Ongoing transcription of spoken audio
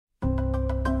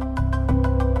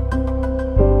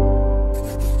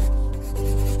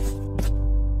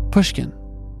Pushkin.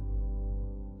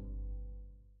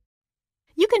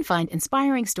 You can find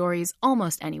inspiring stories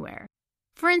almost anywhere.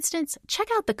 For instance, check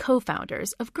out the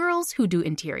co-founders of Girls Who Do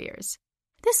Interiors.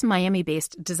 This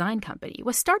Miami-based design company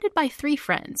was started by 3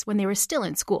 friends when they were still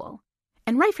in school.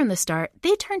 And right from the start,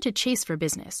 they turned to Chase for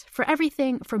Business for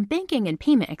everything from banking and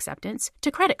payment acceptance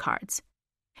to credit cards.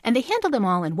 And they handle them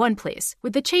all in one place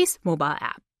with the Chase mobile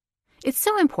app. It's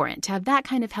so important to have that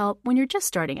kind of help when you're just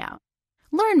starting out.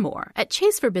 Learn more at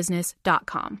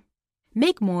chaseforbusiness.com.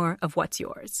 Make more of what's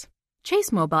yours.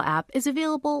 Chase mobile app is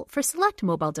available for select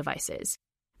mobile devices.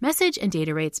 Message and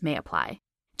data rates may apply.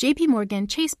 JP Morgan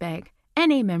Chase Bank,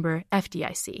 NA member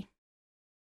FDIC.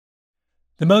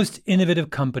 The most innovative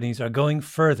companies are going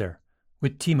further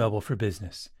with T-Mobile for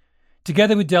Business.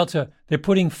 Together with Delta, they're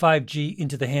putting 5G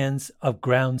into the hands of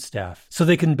ground staff so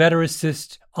they can better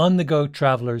assist on-the-go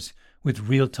travelers with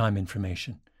real-time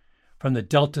information. From the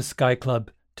Delta Sky Club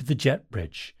to the Jet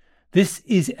Bridge, this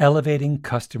is elevating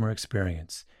customer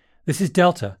experience. This is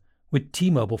Delta with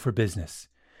T-Mobile for Business.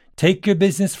 Take your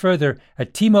business further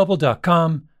at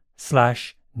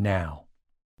T-Mobile.com/now.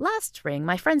 Last spring,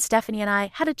 my friend Stephanie and I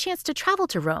had a chance to travel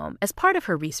to Rome as part of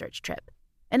her research trip.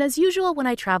 And as usual when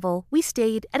I travel, we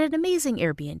stayed at an amazing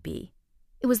Airbnb.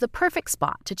 It was the perfect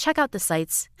spot to check out the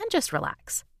sights and just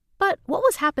relax. But what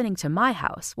was happening to my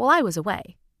house while I was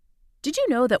away? Did you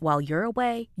know that while you're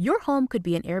away, your home could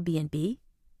be an Airbnb?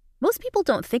 Most people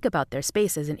don't think about their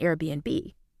space as an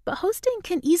Airbnb, but hosting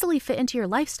can easily fit into your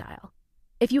lifestyle.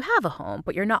 If you have a home,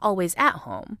 but you're not always at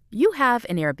home, you have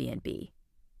an Airbnb.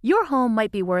 Your home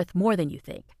might be worth more than you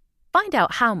think. Find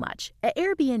out how much at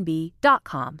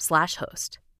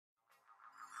airbnb.com/host.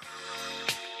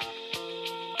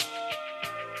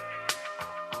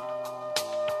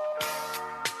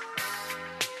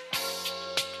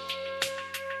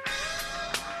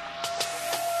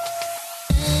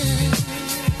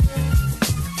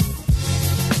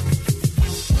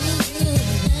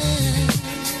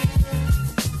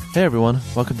 Hey everyone,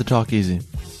 welcome to Talk Easy,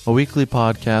 a weekly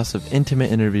podcast of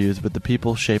intimate interviews with the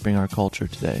people shaping our culture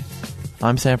today.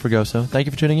 I'm Sam Fragoso. Thank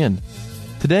you for tuning in.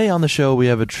 Today on the show, we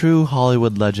have a true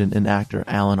Hollywood legend and actor,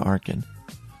 Alan Arkin.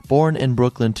 Born in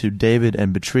Brooklyn to David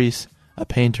and Beatrice, a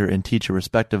painter and teacher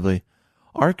respectively,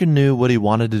 Arkin knew what he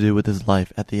wanted to do with his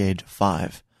life at the age of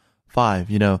 5. 5,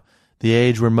 the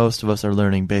age where most of us are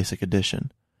learning basic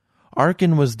addition.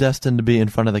 Arkin was destined to be in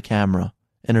front of the camera,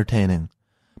 entertaining.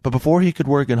 But before he could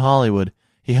work in Hollywood,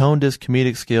 he honed his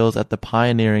comedic skills at the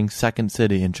pioneering Second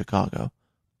City in Chicago.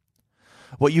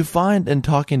 What you find in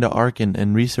talking to Arkin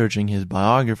and researching his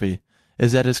biography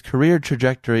is that his career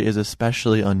trajectory is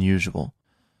especially unusual.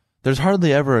 There's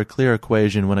hardly ever a clear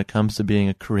equation when it comes to being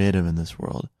a creative in this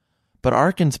world. But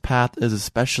Arkin's path is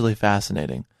especially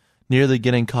fascinating, nearly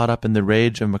getting caught up in the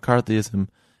rage of McCarthyism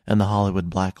and the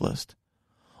Hollywood blacklist.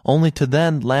 Only to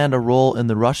then land a role in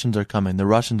The Russians Are Coming,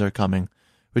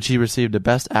 which he received a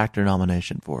Best Actor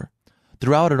nomination for.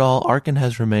 Throughout it all, Arkin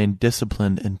has remained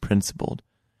disciplined and principled.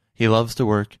 He loves to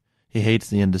work, he hates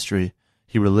the industry,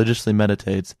 he religiously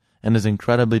meditates, and is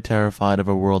incredibly terrified of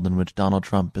a world in which Donald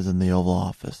Trump is in the Oval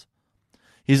Office.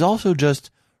 He's also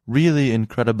just really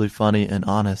incredibly funny and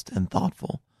honest and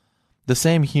thoughtful. The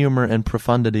same humor and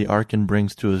profundity Arkin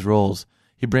brings to his roles,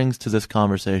 he brings to this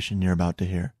conversation you're about to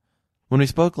hear. When we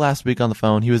spoke last week on the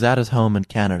phone, he was at his home in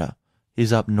Canada.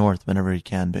 He's up north whenever he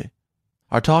can be.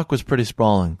 Our talk was pretty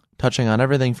sprawling, touching on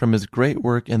everything from his great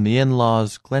work in The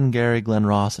In-Laws, Glengarry Glen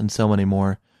Ross, and so many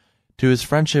more, to his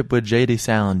friendship with J.D.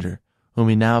 Salinger, whom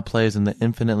he now plays in the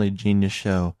infinitely genius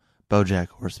show BoJack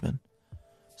Horseman.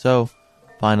 So,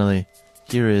 finally,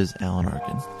 here is Alan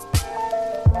Arkin.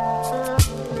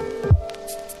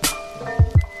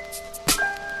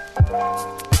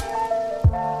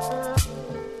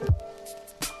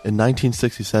 In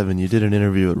 1967, you did an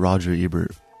interview with Roger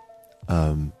Ebert,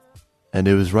 and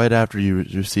it was right after you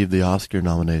received the Oscar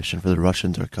nomination for The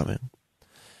Russians Are Coming.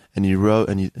 And you wrote,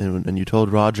 and you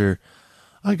told Roger,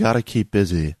 "I gotta keep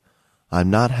busy. I'm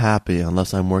not happy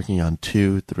unless I'm working on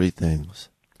 2-3 things."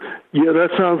 Yeah,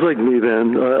 that sounds like me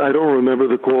then. I don't remember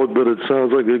the quote, but it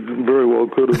sounds like it very well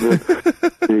could have been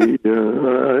me.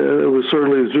 It was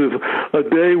certainly the truth. A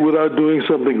day without doing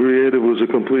something creative was a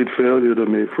complete failure to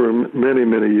me for many,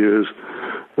 many years.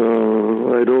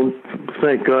 I don't,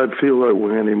 thank God, feel that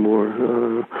way anymore.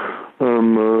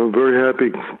 I'm very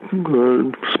happy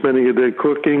spending a day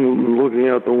cooking, looking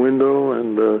out the window,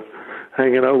 and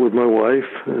hanging out with my wife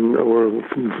and or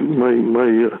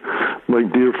my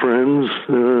dear friends.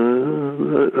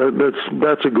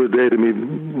 That's a good day to me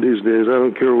these days. I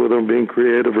don't care whether I'm being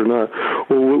creative or not,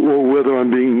 or whether I'm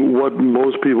being what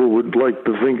most people would like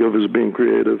to think of as being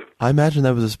creative. I imagine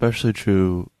that was especially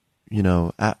true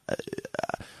I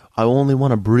only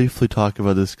want to briefly talk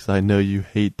about this because I know you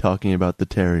hate talking about the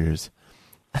Terriers.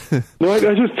 No,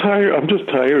 I'm just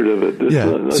tired of it.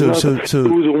 So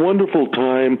it was a wonderful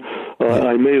time.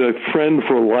 I made a friend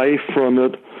for life from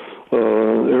it.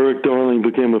 Eric Darling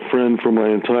became a friend for my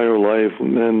entire life,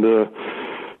 and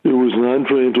it was an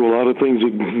entree into a lot of things.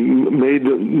 It made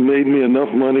me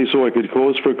enough money so I could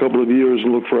coast for a couple of years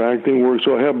and look for acting work.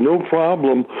 So I have no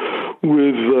problem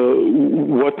with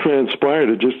what transpired.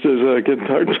 It just as I get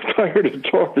tired of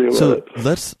talking about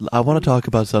it. I want to talk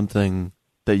about something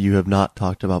that you have not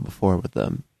talked about before with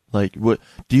them. Like, what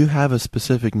do you have a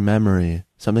specific memory,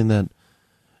 something that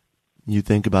you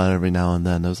think about every now and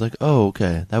then that was like, oh,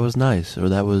 okay, that was nice, or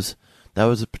that was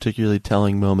a particularly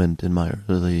telling moment in my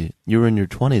you were in your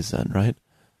 20s then, right?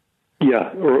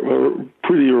 Yeah, or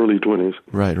pretty early 20s.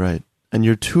 Right. And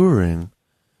you're touring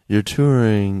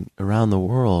around the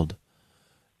world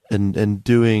and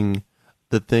doing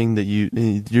the thing that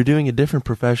you're doing a different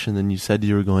profession than you said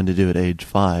you were going to do at age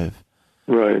 5.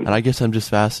 Right. And I guess I'm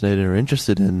just fascinated or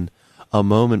interested in a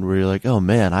moment where you're like, oh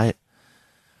man,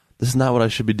 this is not what I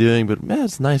should be doing, but man,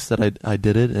 it's nice that I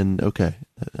did it, and okay,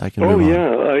 I can move on.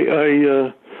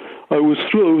 Yeah, I was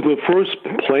through the first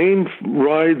plane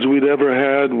rides we'd ever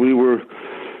had. We were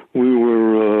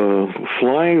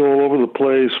flying all over the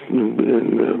place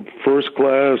in first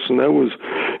class, and that was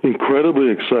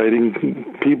incredibly exciting.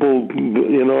 People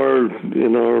in our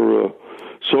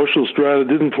social strata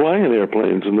didn't fly in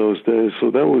airplanes in those days, so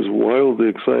that was wildly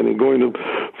exciting. Going to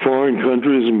foreign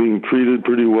countries and being treated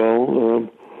pretty well.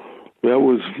 That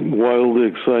was wildly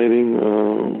exciting,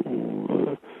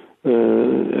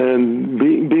 and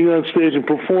being on stage and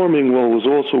performing well was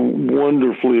also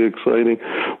wonderfully exciting.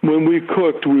 When we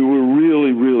cooked, we were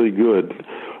really, really good.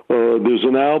 There's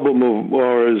an album of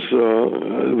ours,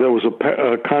 there was a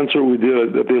concert we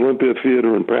did at the Olympia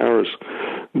Theater in Paris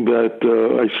that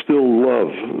I still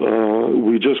love.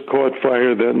 We just caught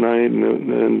fire that night,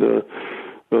 and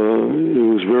it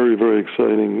was very, very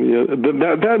exciting. Yeah,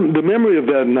 the memory of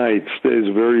that night stays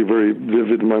very, very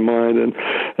vivid in my mind, and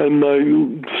my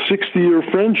 60-year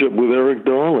friendship with Eric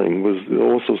Darling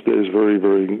also stays very,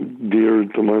 very dear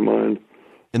to my mind.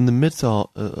 In the midst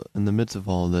of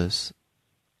all this,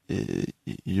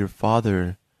 your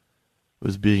father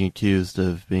was being accused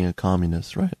of being a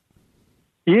communist, right?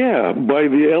 Yeah, by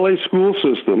the LA school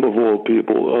system of all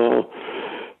people,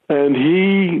 and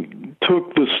he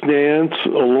took the stance,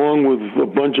 along with a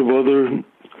bunch of other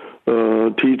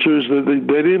teachers, that they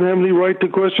didn't have any right to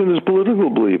question his political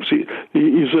beliefs. He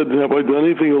said, have I done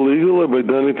anything illegal? Have I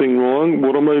done anything wrong?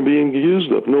 What am I being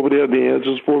accused of? Nobody had the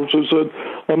answers for him, so he said,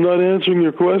 I'm not answering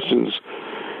your questions.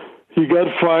 He got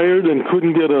fired and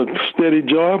couldn't get a steady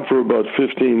job for about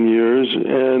 15 years,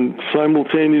 and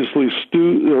simultaneously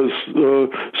sued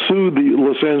the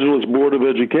Los Angeles Board of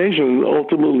Education and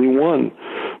ultimately won.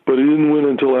 But he didn't win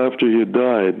until after he had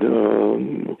died.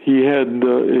 He had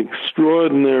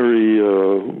extraordinary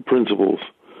principles.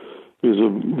 He was a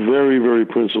very, very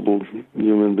principled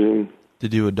human being.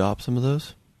 Did you adopt some of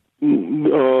those?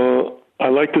 I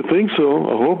like to think so.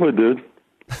 I hope I did.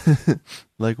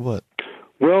 Like what?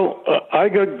 Well, I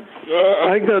got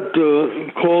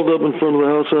called up in front of the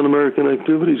House Un-American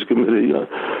Activities Committee,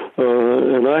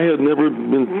 and I had never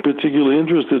been particularly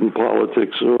interested in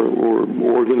politics or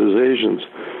organizations,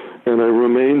 and I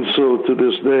remain so to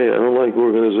this day. I don't like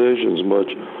organizations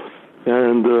much,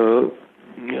 and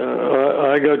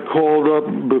I got called up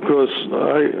because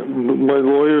my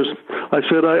lawyers. I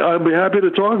said I'd be happy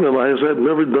to talk to them. I said I've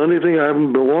never done anything. I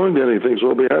haven't belonged to anything, so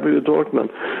I'll be happy to talk to them.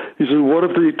 He said, "What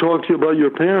if they talk to you about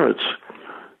your parents?"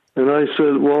 And I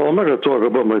said, "Well, I'm not going to talk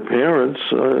about my parents.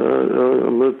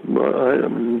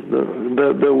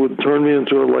 That would turn me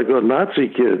into like a Nazi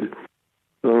kid."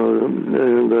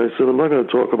 And I said, I'm not going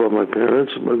to talk about my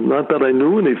parents. Not that I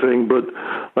knew anything, but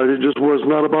I just was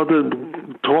not about to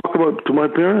talk to my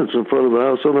parents in front of the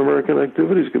House Un-American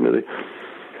Activities Committee.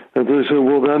 And they said,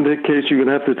 well, in that case, you're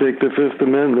going to have to take the Fifth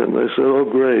Amendment. And I said, oh,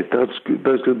 great. That's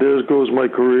good. There goes my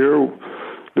career.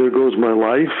 There goes my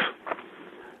life.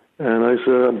 And I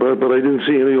said, but I didn't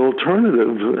see any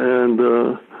alternative. And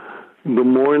the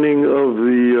morning of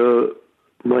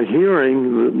my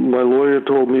hearing, my lawyer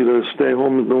told me to stay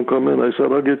home and don't come in. I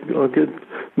said, I'll get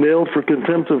nailed for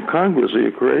contempt of Congress. Are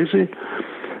you crazy?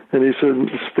 And he said,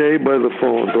 stay by the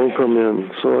phone. Don't come in.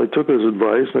 So I took his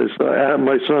advice. And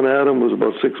my son Adam was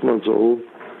about 6 months old.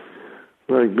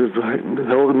 I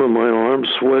held him in my arms,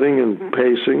 sweating and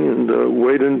pacing, and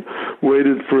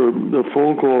waited for a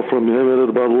phone call from him. And at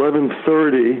about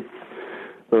 11:30,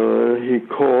 he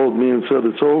called me and said,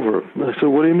 it's over. I said,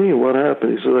 what do you mean? What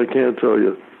happened? He said, I can't tell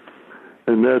you.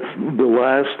 And that's the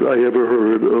last I ever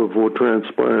heard of what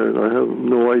transpired. I have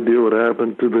no idea what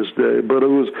happened to this day. But I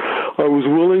was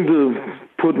willing to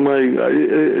put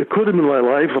it could have been my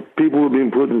life. People were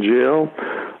being put in jail.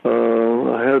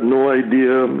 I had no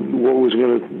idea what was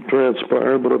going to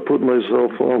transpire, but I put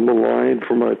myself on the line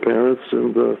for my parents,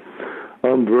 and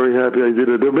I'm very happy I did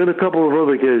it. There have been a couple of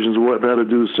other occasions where I've had to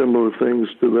do similar things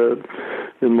to that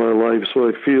in my life, so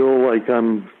I feel like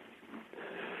I'm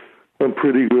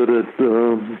pretty good at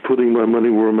putting my money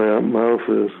where my mouth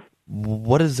is.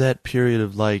 What is that period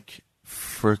of like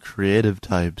for creative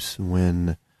types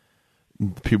when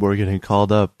people are getting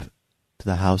called up to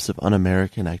the House of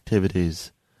Un-American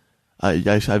Activities?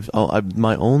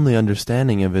 My only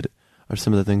understanding of it are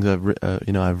some of the things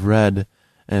I've read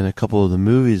and a couple of the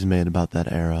movies made about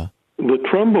that era. The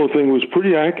Trumbo thing was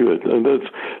pretty accurate,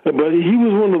 but he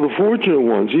was one of the fortunate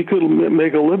ones. He could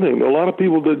make a living. A lot of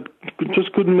people that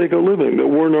just couldn't make a living, that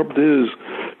weren't up to his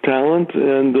talent,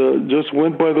 and just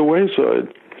went by the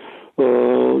wayside. I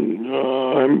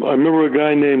remember a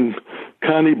guy named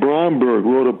Connie Bromberg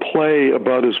wrote a play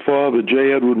about his father,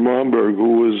 J. Edward Bromberg,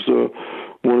 who was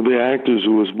one of the actors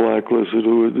who was blacklisted,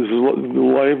 who his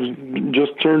life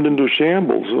just turned into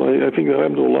shambles. I think that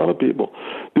happened to a lot of people.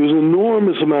 There was an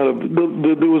enormous amount of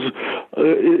it was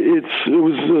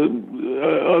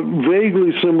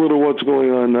vaguely similar to what's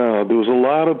going on now. There was a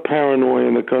lot of paranoia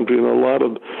in the country and a lot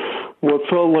of what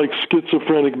felt like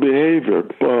schizophrenic behavior,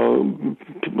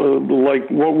 like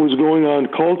what was going on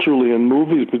culturally in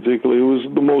movies particularly. It was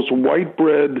the most white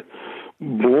bread,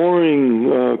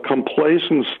 boring,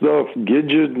 complacent stuff,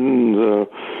 Gidget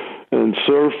and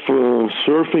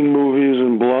surfing movies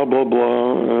and blah, blah,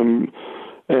 blah.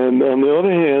 And on the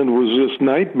other hand was this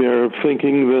nightmare of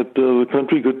thinking that the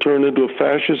country could turn into a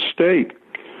fascist state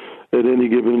at any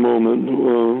given moment.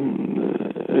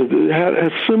 It had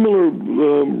a similar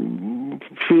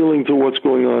feeling to what's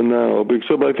going on now,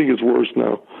 except I think it's worse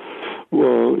now.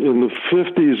 Well, in the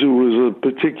 50s, it was a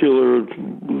particular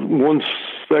one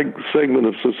segment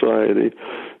of society.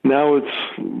 Now it's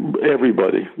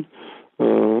everybody.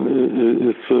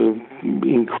 It's an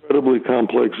incredibly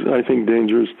complex, I think,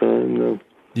 dangerous time now.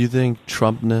 Do you think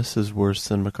Trumpness is worse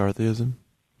than McCarthyism?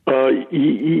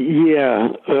 Yeah.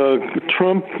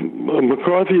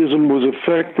 McCarthyism was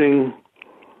affecting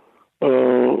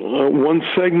one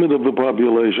segment of the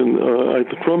population.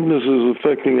 Trumpness is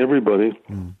affecting everybody,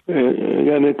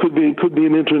 and it could be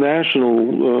an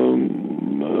international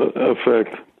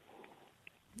effect.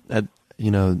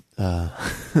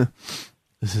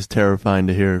 This is terrifying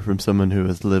to hear from someone who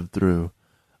has lived through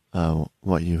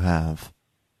what you have.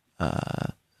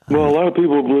 Well, a lot of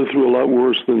people have lived through a lot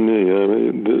worse than me. I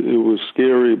mean, it was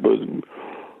scary, but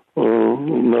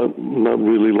not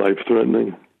really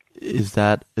life-threatening. Is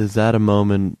that a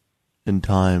moment in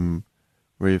time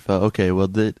where you felt, okay, well,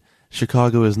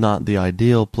 Chicago is not the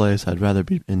ideal place. I'd rather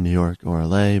be in New York or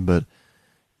LA, but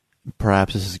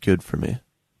perhaps this is good for me?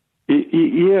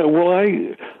 Yeah, well,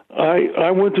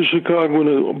 I went to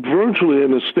Chicago virtually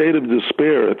in a state of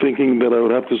despair, thinking that I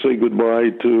would have to say goodbye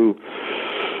to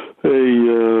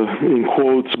in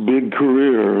quotes, big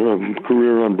career, a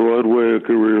career on Broadway, a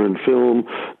career in film.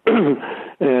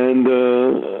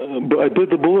 But I bit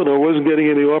the bullet. I wasn't getting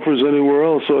any offers anywhere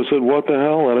else, so I said, what the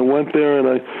hell? And I went there, and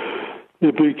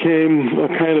it became a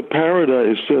kind of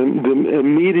paradise. And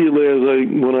immediately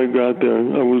when I got there,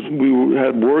 we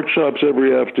had workshops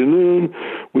every afternoon.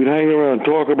 We'd hang around,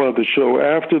 talk about the show.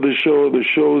 After the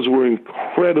shows were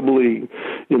incredibly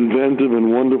inventive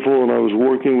and wonderful, and I was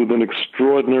working with an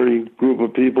extraordinary group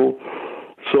of people.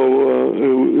 So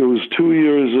it was 2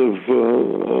 years of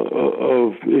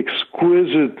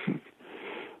exquisite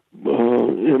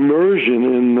immersion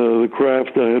in the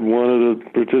craft I had wanted to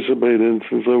participate in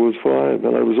since I was 5,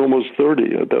 and I was almost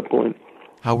 30 at that point.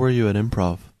 How were you at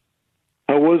improv?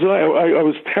 How was I? I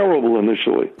was terrible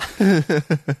initially.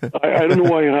 I don't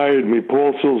know why he hired me.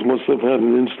 Paul Sills must have had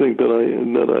an instinct that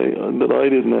I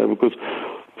didn't have, because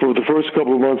for the first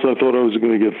couple of months I thought I was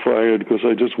going to get fired because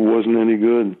I just wasn't any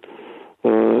good.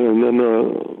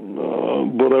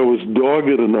 But I was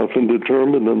dogged enough and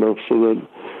determined enough so that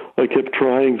I kept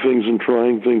trying things and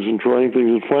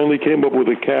finally came up with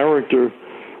a character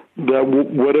that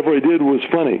whatever I did was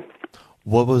funny.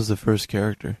 What was the first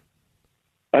character?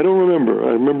 I don't remember.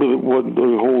 I remember what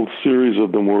the whole series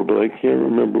of them were, but I can't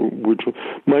remember which one.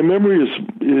 My memory is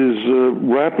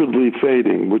rapidly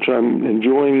fading, which I'm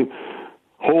enjoying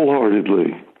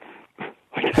wholeheartedly.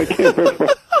 I can't remember.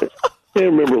 I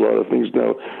can't remember a lot of things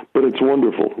now, but it's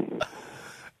wonderful.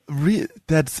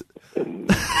 That's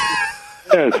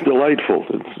Yeah, it's delightful.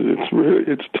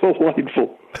 It's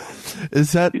delightful.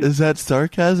 Is that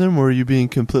sarcasm, or are you being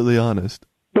completely honest?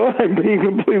 No, I'm being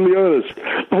completely honest.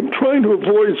 I'm trying to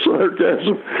avoid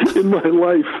sarcasm in my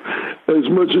life as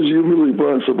much as humanly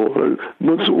possible.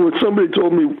 When somebody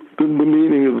told me the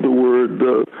meaning of the word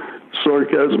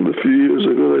sarcasm a few years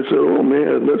ago, I said, "Oh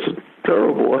man, that's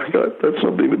terrible. That's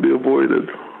something to be avoided."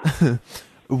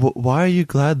 Why are you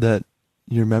glad that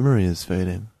your memory is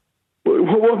fading?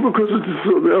 Well, because it's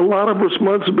a lot of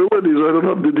responsibilities I don't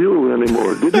have to deal with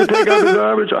anymore. Did you take out the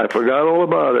garbage? I forgot all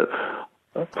about it.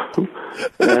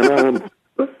 And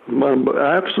I'm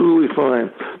absolutely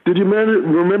fine. Did you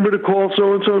remember to call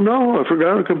so-and-so? No, I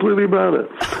forgot completely about it.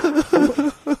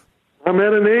 I'm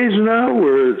at an age now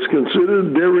where it's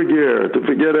considered de rigueur to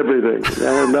forget everything,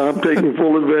 and I'm taking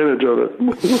full advantage of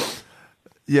it.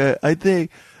 Yeah, I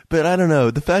think, but I don't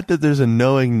know. The fact that there's a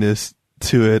knowingness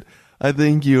to it, I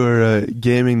think you are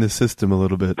gaming the system a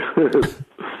little bit.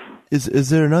 Is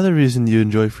there another reason you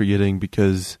enjoy forgetting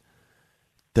because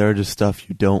there are just stuff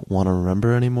you don't want to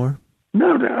remember anymore?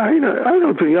 No, I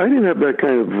don't think I didn't have that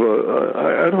kind of.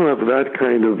 I don't have that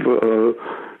kind of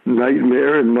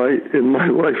nightmare in my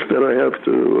life that I have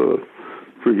to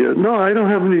forget. No, I don't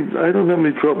have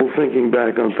any trouble thinking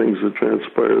back on things that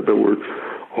transpired that were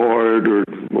hard or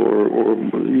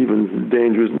even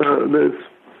dangerous. No,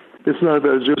 it's not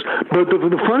that. Just but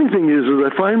the funny thing is I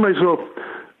find myself.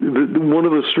 One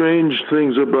of the strange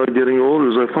things about getting older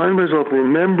is I find myself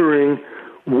remembering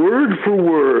word for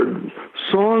word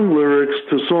song lyrics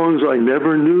to songs I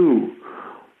never knew.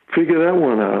 Figure that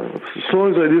one out.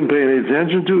 Songs I didn't pay any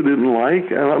attention to, didn't like,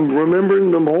 and I'm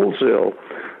remembering them wholesale.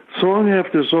 Song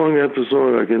after song after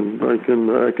song, I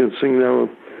can sing now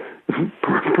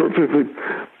perfectly.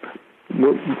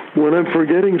 When I'm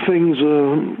forgetting things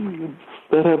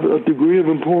that have a degree of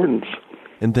importance.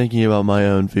 In thinking about my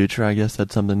own future, I guess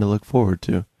that's something to look forward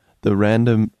to. The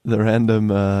random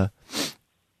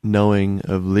knowing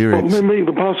of lyrics. Well, maybe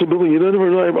the possibility.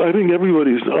 I think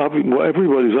everybody's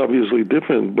obviously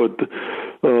different, but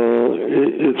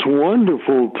it's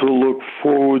wonderful to look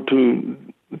forward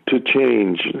to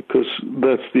change, because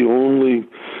that's the only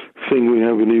thing we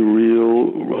have any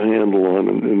real handle on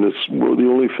in this world. The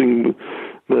only thing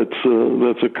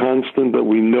that's a constant that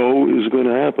we know is going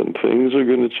to happen. Things are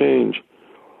going to change.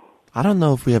 I don't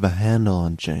know if we have a handle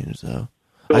on change, though.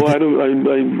 No, I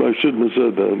shouldn't have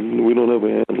said that. We don't have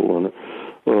a handle on it.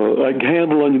 A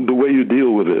handle on the way you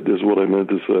deal with it is what I meant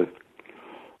to say.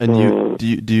 And do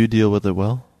you deal with it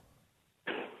well?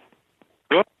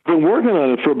 I've been working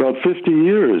on it for about 50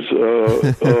 years.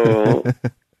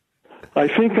 I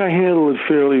think I handle it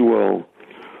fairly well.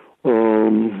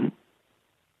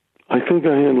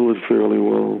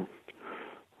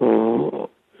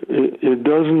 It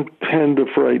doesn't tend to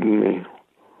frighten me.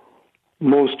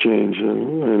 Most change,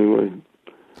 anyway.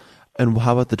 And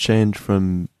how about the change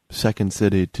from Second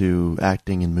City to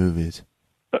acting in movies?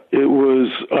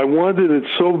 I wanted it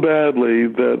so badly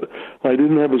that I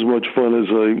didn't have as much fun as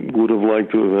I would have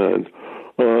liked to have had.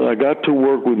 I got to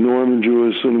work with Norman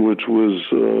Jewison, which was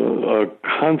a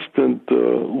constant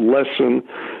lesson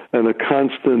and a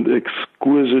constant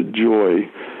exquisite joy.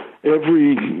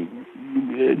 Every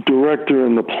director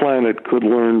on the planet could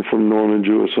learn from Norman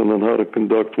Jewison on how to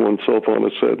conduct oneself on a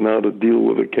set and how to deal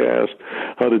with a cast,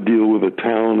 how to deal with a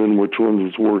town in which one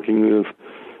was working with.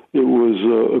 It was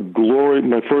a glory.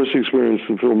 My first experience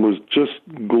in film was just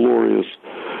glorious,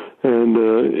 and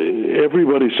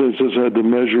everybody since has had to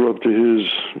measure up to his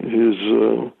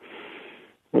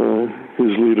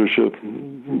leadership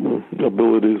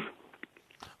abilities.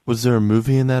 Was there a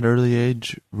movie in that early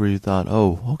age where you thought,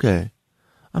 "Oh, okay,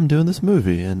 I'm doing this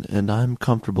movie, and I'm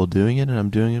comfortable doing it, and I'm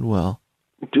doing it well"?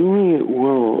 Doing it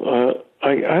well.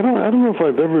 I don't know if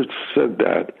I've ever said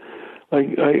that.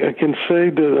 I can say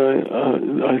that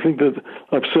I think that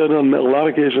I've said on a lot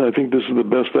of occasions I think this is the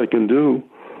best I can do.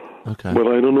 Okay. But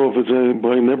I don't know if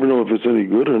I never know if it's any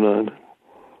good or not.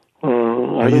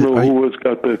 I don't know who has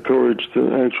got the courage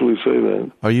to actually say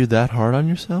that. Are you that hard on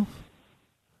yourself?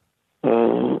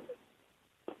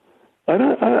 I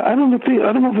don't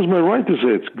know if it's my right to say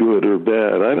it's good or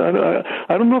bad.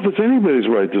 I don't know if it's anybody's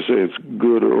right to say it's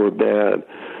good or bad.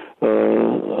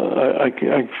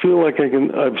 I feel like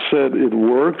I've said it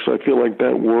works. I feel like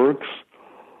that works.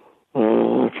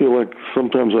 I feel like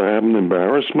sometimes I haven't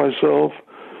embarrassed myself.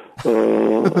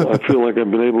 I feel like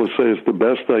I've been able to say it's the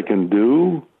best I can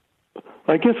do.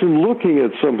 I guess in looking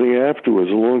at something afterwards,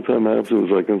 a long time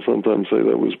afterwards, I can sometimes say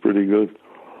that was pretty good.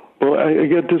 Well, I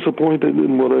get disappointed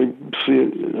in what I see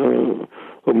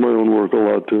of my own work a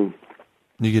lot, too.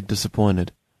 You get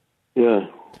disappointed? Yeah.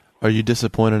 Are you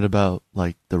disappointed about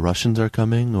like the Russians are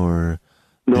coming, or?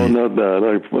 No, not that.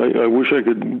 I wish I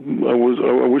could. I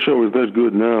wish I was that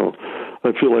good now.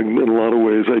 I feel like in a lot of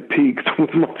ways I peaked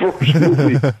with my first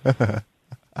movie.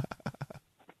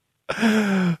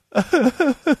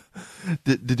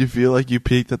 Did you feel like you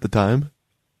peaked at the time?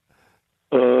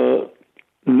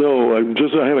 No, I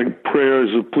had a prayer. I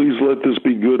said, please let this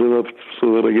be good enough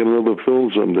so that I get another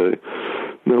film someday.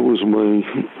 That was my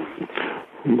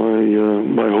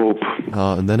hope.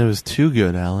 Oh, and then it was too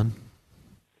good, Alan.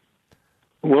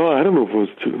 Well, I don't know if it was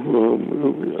too.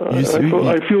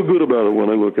 I feel good about it when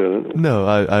I look at it. No,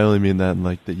 I only mean that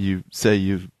like that you say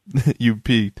you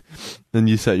peaked, then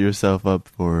you set yourself up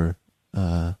for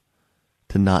to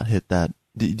not hit that.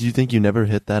 Do you think you never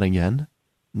hit that again?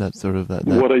 That sort of that.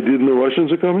 What I did in The Russians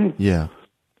Are Coming? Yeah.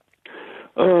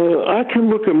 I can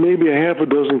look at maybe a half a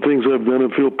dozen things I've done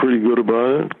and feel pretty good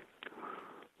about it.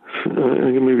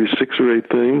 I think maybe 6 or 8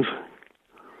 things.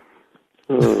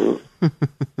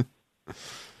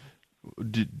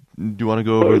 Do you want to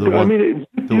go over the one? I mean,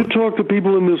 you talk to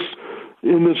people in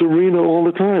this arena all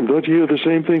the time. Don't you hear the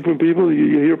same thing from people?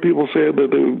 You hear people say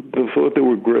that they thought they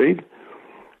were great.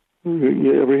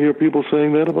 You ever hear people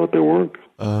saying that about their work?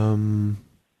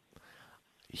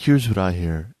 Here's what I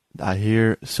hear. I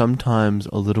hear sometimes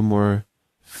a little more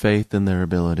faith in their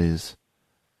abilities.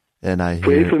 And I hear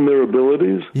faith in their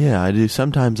abilities? Yeah, I do.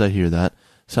 Sometimes I hear that.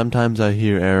 Sometimes I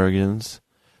hear arrogance.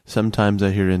 Sometimes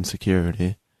I hear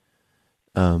insecurity.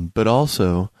 But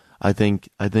also, I think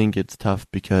it's tough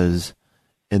because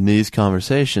in these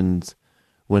conversations,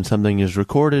 when something is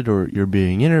recorded or you're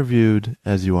being interviewed,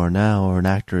 as you are now, or an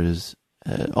actor is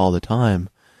all the time,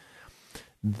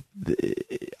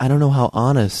 I don't know how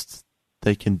honest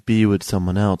they can be with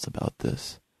someone else about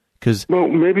this. Well,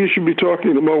 maybe you should be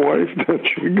talking to my wife. That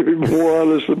she can give more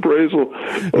honest appraisal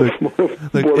of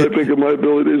what I think of my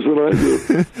abilities than I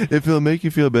do. If it'll make you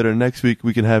feel better, next week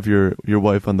we can have your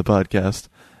wife on the podcast.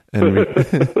 And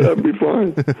that'd be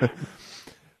fine.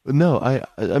 No,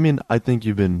 I mean, I think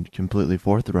you've been completely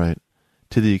forthright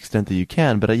to the extent that you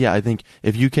can. But yeah, I think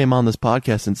if you came on this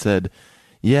podcast and said,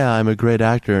 yeah, I'm a great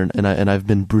actor and I've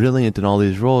been brilliant in all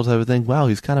these roles, I would think, wow,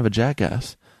 he's kind of a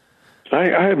jackass. I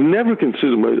have never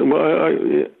considered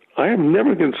I have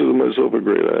never considered myself a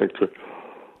great actor.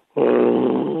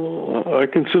 I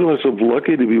consider myself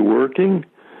lucky to be working.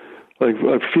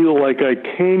 I feel like I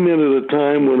came in at a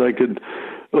time when I could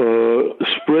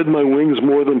spread my wings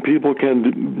more than people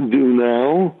can do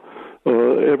now.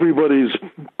 Everybody's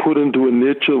put into a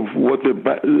niche of what their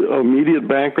immediate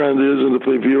background is, and if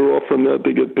they veer off from that,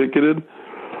 they get picketed.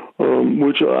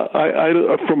 Which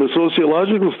I, from a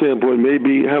sociological standpoint,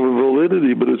 maybe have a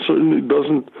validity, but it certainly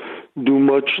doesn't do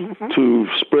much to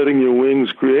spreading your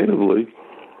wings creatively.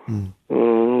 I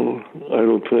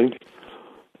don't think.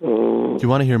 Do you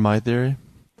want to hear my theory?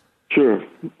 Sure.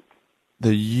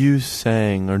 The you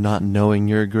saying or not knowing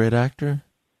you're a great actor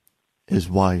is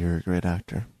why you're a great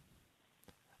actor.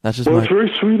 That's just it's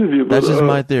very sweet of you. That's just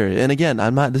my theory. And again,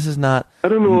 I'm not. This is not. I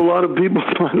don't know a lot of people.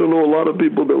 I don't know a lot of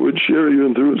people that would share your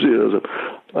enthusiasm.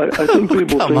 I think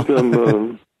people think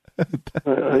I'm.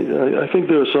 I think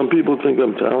there are some people who think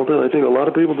I'm talented. I think a lot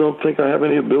of people don't think I have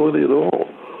any ability at all.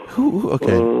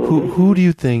 Who do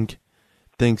you think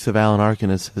thinks of Alan Arkin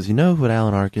and says, you know what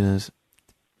Alan Arkin is?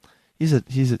 He's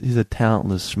a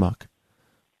talentless schmuck.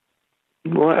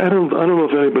 Well, I don't know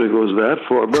if anybody goes that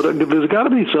far, but there's got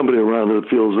to be somebody around that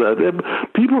feels that.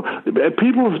 People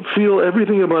feel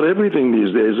everything about everything these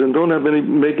days, and don't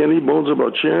make any bones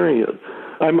about sharing it.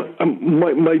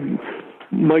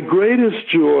 My greatest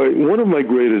joy, one of my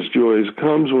greatest joys,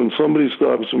 comes when somebody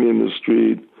stops me in the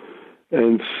street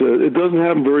and says, it doesn't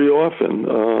happen very often.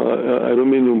 I don't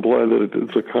mean to imply that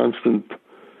it's a constant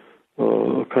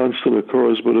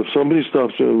occurrence, but if somebody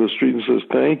stops me in the street and says,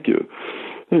 thank you,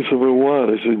 I said, well, what?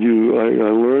 I said, I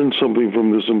learned something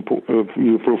from this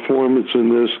your performance in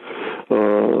this.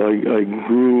 I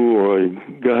grew, or I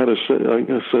got a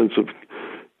sense of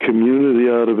community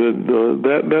out of it.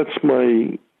 That's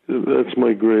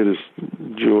my greatest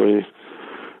joy.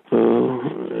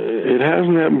 It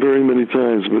hasn't happened very many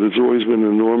times, but it's always been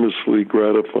enormously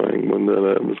gratifying when that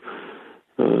happens.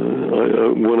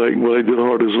 When I did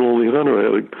Hard as a Lonely Hunter, I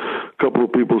had a couple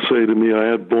of people say to me, I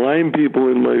have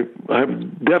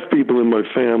deaf people in my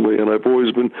family, and I've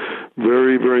always been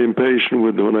very, very impatient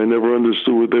with them, and I never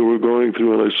understood what they were going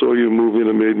through. And I saw your movie, and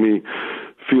it made me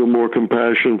feel more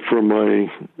compassion for my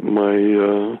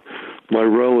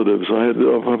relatives.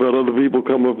 I've had other people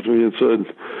come up to me and said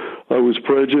I was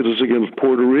prejudiced against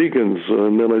Puerto Ricans,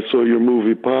 and then I saw your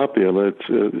movie Poppy, and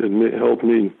it helped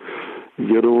me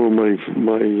get over my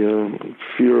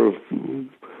fear of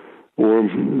or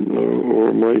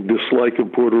my dislike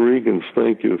of Puerto Ricans.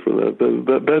 Thank you for that.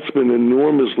 That's been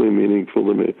enormously meaningful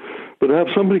to me. But have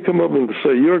somebody come up and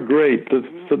say, "You're great,"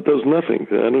 that does nothing.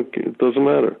 It doesn't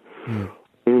matter. I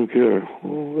don't care.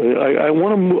 I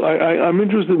want to. I'm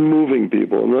interested in moving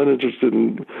people. I'm not interested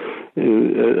in.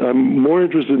 I'm more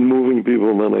interested in moving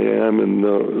people than I am in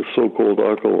so-called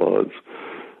accolades.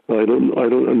 I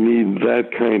don't need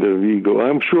that kind of ego.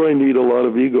 I'm sure I need a lot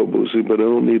of ego boosting, but I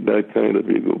don't need that kind of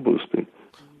ego boosting.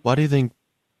 Why do you think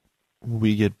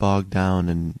we get bogged down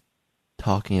in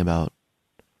talking about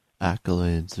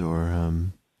accolades or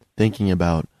thinking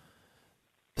about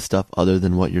stuff other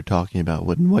than what you're talking about?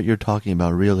 What you're talking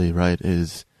about really, right,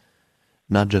 is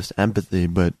not just empathy,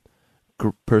 but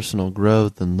personal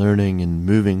growth and learning and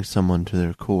moving someone to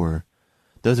their core.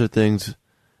 Those are things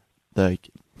like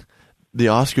the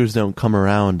Oscars don't come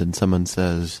around and someone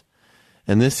says,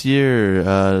 and this year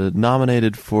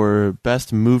nominated for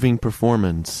best moving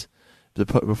performance, the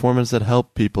performance that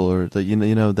helped people, or that you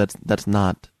know that's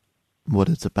not what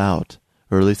it's about,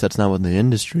 or at least that's not what the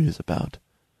industry is about.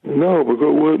 No,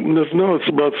 it's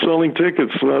about selling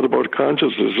tickets. It's not about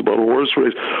consciousness. It's about a horse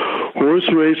race. Horse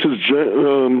races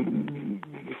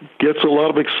gets a lot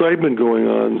of excitement going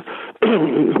on.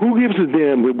 Who gives a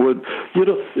damn? When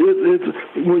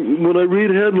I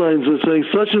read headlines that say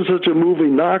such and such a movie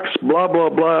knocks blah blah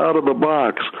blah out of the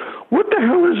box, what the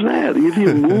hell is that? Either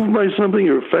you're moved by something,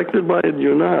 you're affected by it,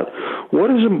 you're not. What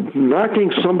does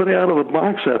knocking somebody out of the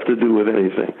box have to do with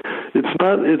anything?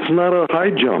 It's not a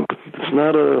high jump. It's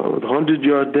not a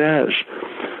 100-yard dash.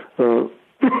 I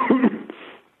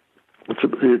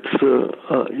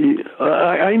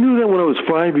knew that when I was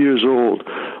 5 years old.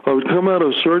 I would come out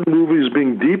of certain movies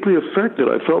being deeply affected.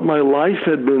 I felt my life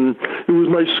it was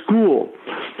my school.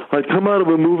 I'd come out of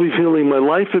a movie feeling my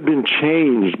life had been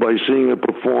changed by seeing a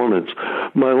performance.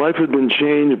 My life had been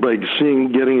changed by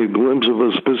getting a glimpse of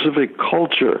a specific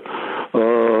culture.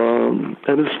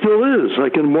 And it still is. I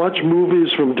can watch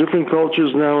movies from different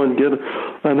cultures now and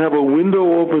have a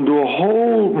window open to a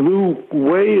whole new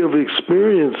way of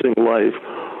experiencing life.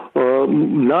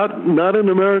 Not in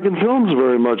American films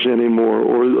very much anymore,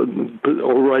 or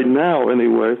right now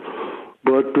anyway.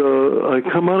 But I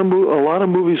come out of a lot of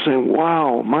movies saying,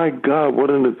 "Wow, my God, what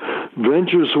an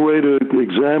adventurous way to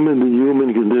examine the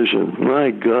human condition." My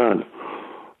God,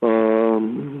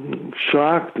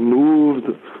 shocked,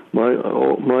 moved.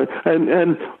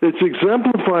 And it's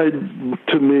exemplified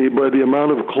to me by the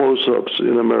amount of close-ups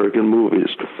in American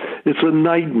movies. It's a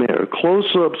nightmare.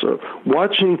 Close-ups are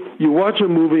you watch a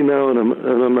movie now in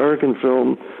an American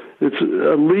film, it's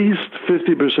at least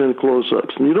 50%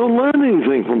 close-ups. And you don't learn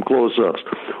anything from close-ups.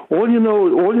 All you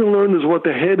learn is what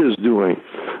the head is doing.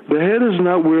 The head is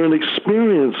not where an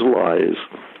experience lies.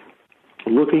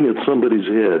 Looking at somebody's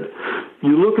head.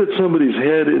 You look at somebody's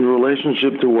head in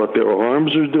relationship to what their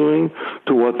arms are doing,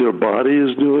 to what their body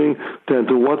is doing, and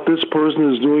to what this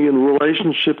person is doing in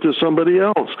relationship to somebody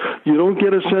else. You don't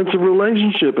get a sense of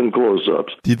relationship in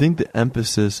close-ups. Do you think the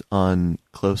emphasis on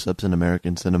close-ups in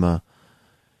American cinema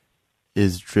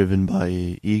is driven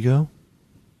by ego?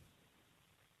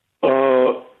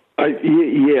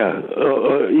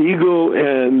 Ego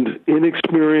and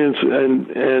inexperience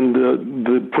and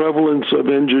the prevalence of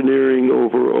engineering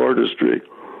over artistry.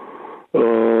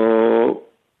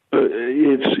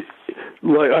 It's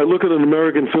like I look at an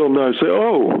American film now and say,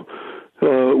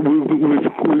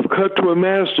 we've cut to a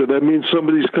master. That means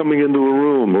somebody's coming into a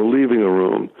room or leaving a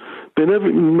room.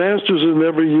 Masters are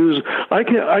never used. I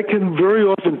can very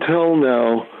often tell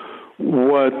now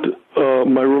what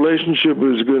my relationship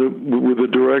with the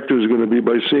director is going to be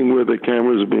by seeing where the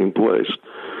cameras are being placed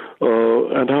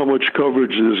and how much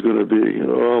coverage there's going to be.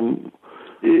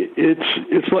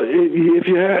 It's like if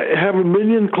you have a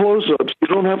million close-ups, you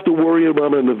don't have to worry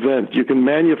about an event. You can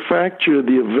manufacture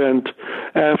the event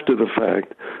after the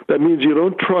fact. That means you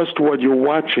don't trust what you're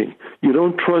watching. You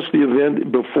don't trust the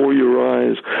event before your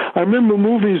eyes. I remember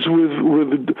movies with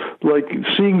like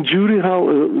seeing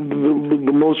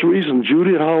the most recent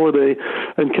Judy Holliday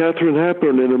and Katharine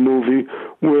Hepburn in a movie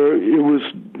where it was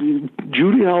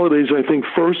Judy Holliday's, I think,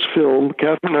 first film.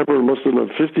 Katharine Hepburn must have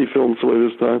done 50 films by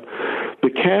this time.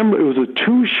 It was a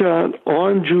two-shot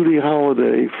on Judy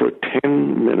Holliday for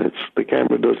 10 minutes. The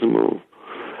camera doesn't move.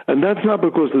 And that's not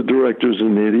because the director's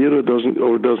an idiot or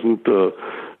doesn't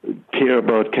care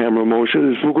about camera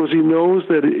motion. It's because he knows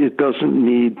that it doesn't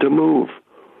need to move.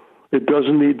 It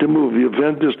doesn't need to move. The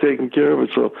event is taking care of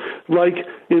itself. Like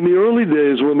in the early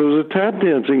days when there was a tap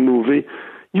dancing movie,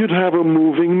 you'd have a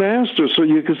moving master so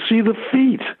you could see the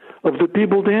feet of the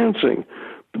people dancing.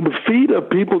 the feet of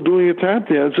people doing a tap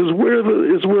dance is where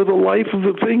the life of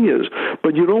the thing is.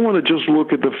 But you don't want to just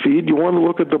look at the feet. You want to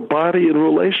look at the body in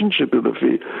relationship to the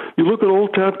feet. You look at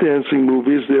old tap dancing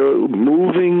movies, they're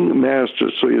moving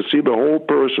masters, so you see the whole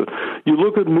person. You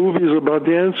look at movies about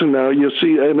dancing now, you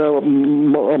see a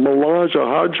melange, a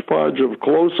hodgepodge of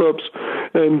close-ups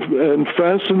and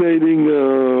fascinating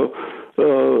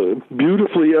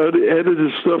beautifully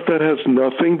edited stuff that has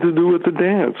nothing to do with the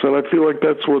dance. And I feel like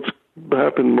that's what's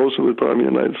happened most of the time in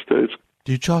the United States.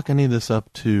 Do you chalk any of this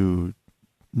up to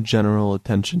general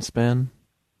attention span?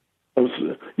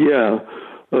 Yeah,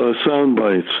 sound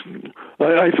bites.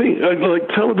 I think like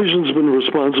television's been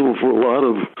responsible for a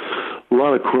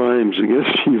lot of crimes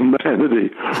against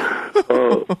humanity.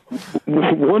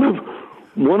 One of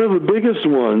the biggest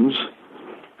ones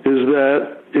is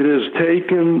that it has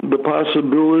taken the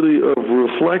possibility of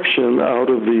reflection out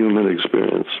of the human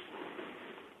experience.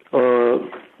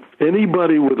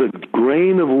 Anybody with a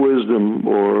grain of wisdom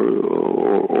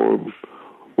or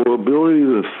ability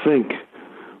to think,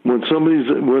 when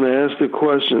asked a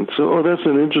question, so that's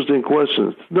an interesting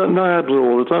question. Not happens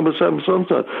all the time, but happens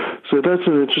sometimes. So that's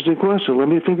an interesting question. Let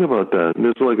me think about that. And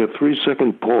there's like a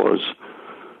 3-second pause.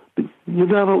 It's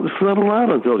not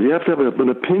allowed until you have to have an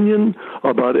opinion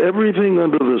about everything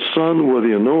under the sun, whether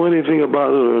you know anything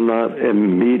about it or not,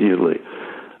 immediately.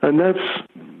 And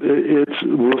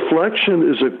reflection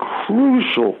is a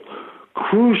crucial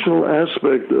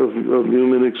aspect of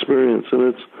human experience,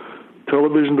 and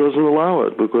television doesn't allow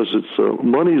it because it's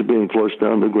money's being flushed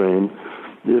down the drain.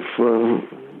 If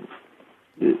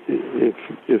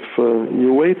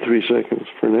you wait 3 seconds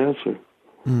for an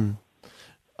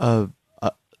answer.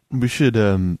 We should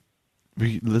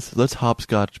let's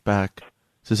hopscotch back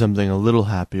to something a little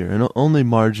happier and only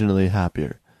marginally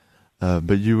happier.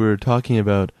 But you were talking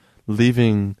about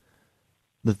leaving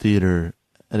the theater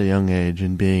at a young age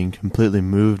and being completely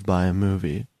moved by a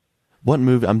movie. What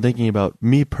movie? I'm thinking about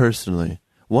me personally.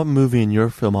 What movie in your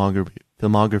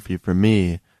filmography for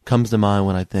me comes to mind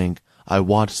when I think I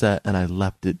watched that and I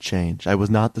left it changed? I was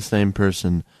not the same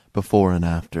person before and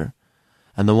after.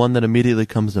 And the one that immediately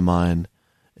comes to mind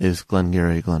is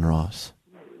Glengarry Glen Ross.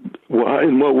 Why?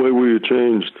 In what way were you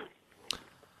changed?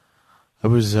 I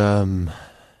was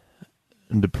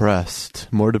depressed,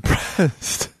 more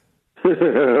depressed.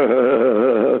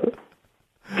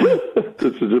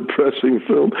 It's a depressing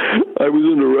film. I was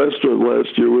in a restaurant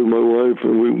last year with my wife,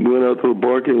 and we went out to the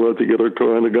parking lot to get our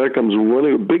car, and a guy comes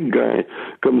running, a big guy,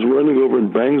 comes running over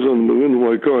and bangs on the window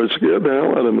of my car. It scared the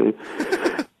hell out of me.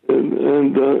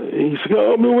 And he said,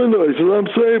 open the window. He said, I'm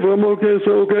safe. I'm okay. I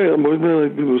said, okay.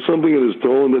 There was something in his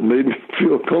tone that made me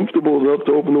feel comfortable enough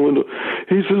to open the window.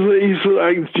 He said,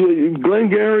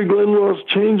 Glengarry Glen Ross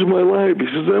changed my life. He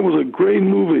says, that was a great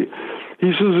movie.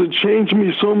 He says, it changed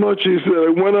me so much. He said, I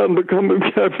went out and became a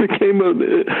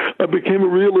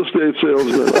real estate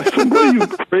salesman. I said, are you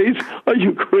crazy? Are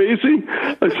you crazy?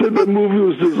 I said, that movie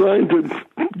was designed to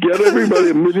get everybody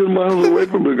a million miles away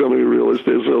from becoming a real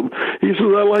estate salesman. He says,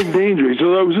 I like danger. He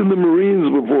said, I was in the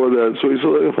Marines before that. So he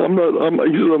said, I'm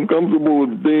comfortable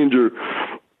with danger.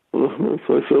 So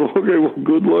I said, okay, well,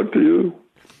 good luck to you.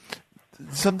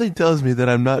 Something tells me that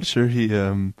I'm not sure he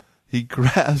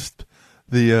grasped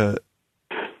the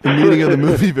meaning of the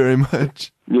movie very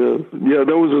much. Yeah,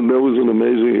 that was an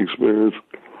amazing experience.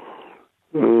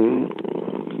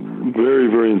 Very,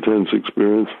 very intense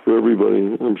experience for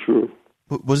everybody, I'm sure.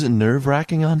 Was it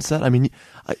nerve-wracking on set? I mean,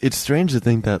 it's strange to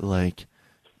think that like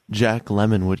Jack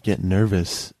Lemmon would get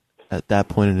nervous at that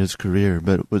point in his career,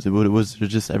 but was it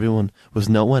just everyone? Was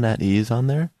no one at ease on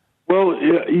there? Well,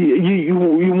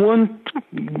 you want,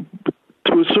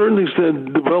 to a certain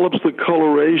extent, develops the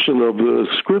coloration of the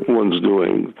script one's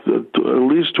doing, at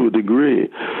least to a degree.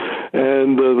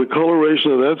 And the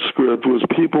coloration of that script was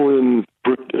people in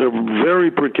a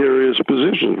very precarious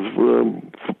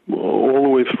position all the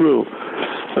way through.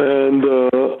 And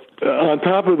on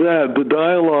top of that, the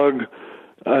dialogue,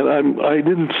 I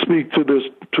didn't speak to this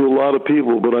to a lot of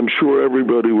people, but I'm sure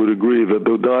everybody would agree that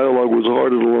the dialogue was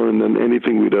harder to learn than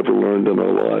anything we'd ever learned in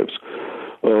our lives.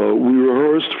 We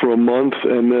rehearsed for a month,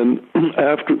 and then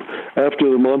after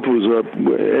the month was up,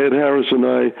 Ed Harris and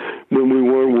I, when we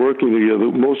weren't working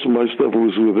together, most of my stuff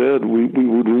was with Ed. We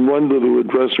would run to the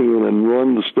dressing room and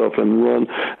run the stuff and run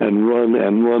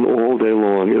all day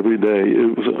long, every day.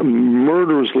 It was a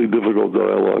murderously difficult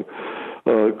dialogue.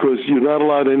 because you're not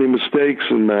allowed any mistakes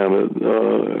in Mamet.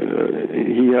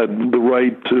 He had the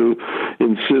right to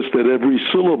insist that every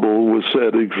syllable was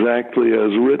said exactly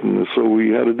as written, so we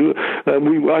had to do it. And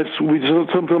we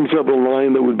sometimes have a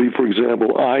line that would be, for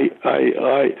example, I,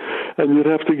 and you'd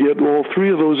have to get all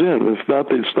three of those in. If not,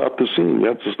 they'd stop the scene. You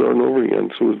have to start over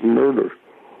again. So it was murder.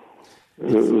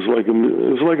 It was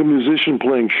like a musician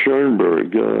playing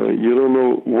Schoenberg. You don't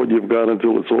know what you've got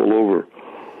until it's all over.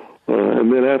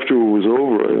 And then after it was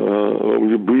over,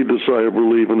 you breathed a sigh of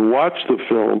relief and watched the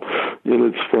film in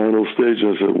its final stage.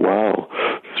 And I said, wow,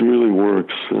 this really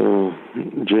works.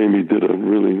 Jamie did a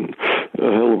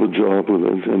hell of a job with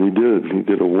it, and he did. He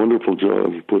did a wonderful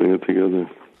job putting it together.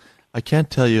 I can't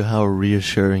tell you how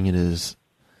reassuring it is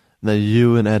that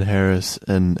you and Ed Harris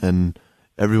and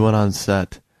everyone on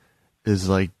set is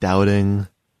like doubting,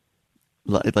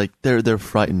 like they're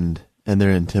frightened and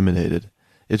they're intimidated.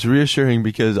 It's reassuring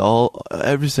because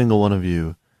every single one of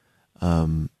you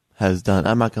has done.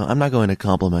 I'm not going to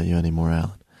compliment you anymore,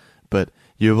 Alan, but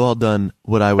you've all done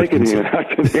what I would consider. I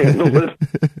can handle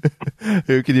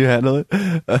it. Can you handle it?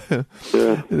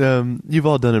 Yeah. You've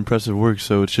all done impressive work,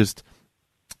 so it's just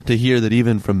to hear that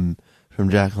even from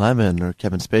Jack Lemmon or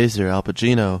Kevin Spacey or Al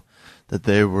Pacino, that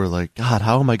they were like, God,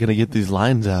 how am I going to get these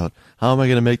lines out? How am I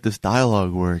going to make this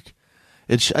dialogue work?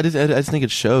 I just think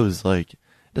it shows, like,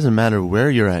 it doesn't matter where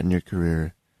you're at in your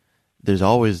career. There's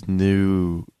always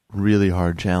new, really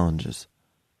hard challenges.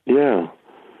 Yeah.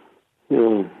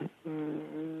 Yeah.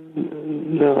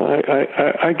 No,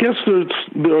 I guess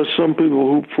there are some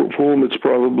people for whom it's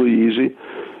probably easy,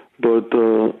 but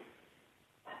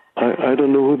I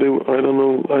don't know who they. I don't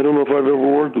know if I've ever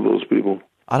worked with those people.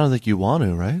 I don't think you want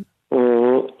to, right?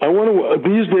 I want to.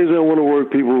 These days, I want to work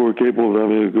with people who are capable of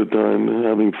having a good time,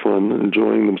 having fun,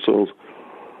 enjoying themselves.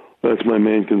 That's my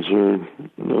main concern.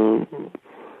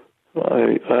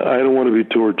 I don't want to be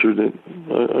tortured.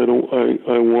 I don't.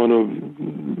 I want to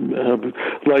have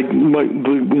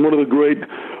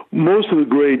most of the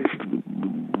great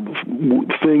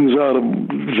things out of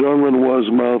Jean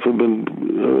Renoir's mouth have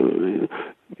been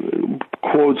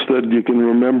quotes that you can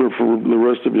remember for the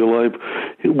rest of your life.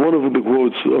 One of the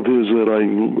quotes of his that I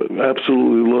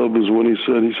absolutely love is when he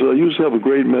said, I used to have a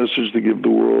great message to give the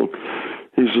world.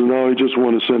 He said, now I just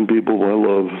want to send people I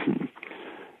love.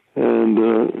 And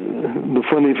the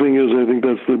funny thing is, I think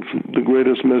that's the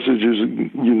greatest message you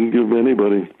can give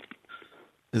anybody.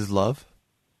 Is love?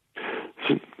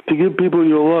 To give people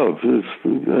your love.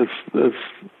 That's.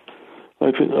 I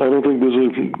don't think there's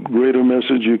a greater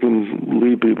message you can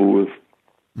leave people with.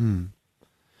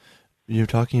 You're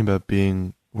talking about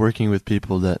working with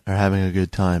people that are having a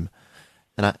good time,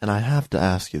 and I have to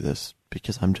ask you this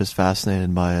because I'm just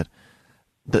fascinated by it.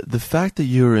 The fact that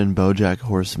you were in BoJack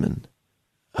Horseman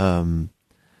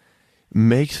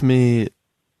makes me.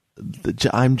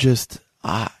 I'm just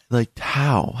like,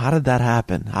 how did that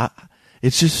happen?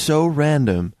 It's just so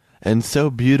random and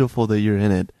so beautiful that you're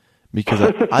in it.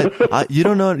 Because I you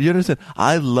don't know, you understand,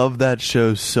 I love that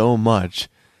show so much.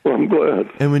 Well, I'm glad.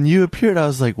 And when you appeared, I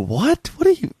was like, what?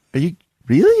 Are you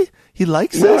really? He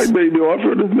likes this? Yeah, I made the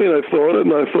offer to me, and I thought it,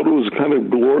 and I thought it was kind of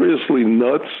gloriously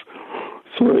nuts.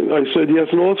 So I said yes,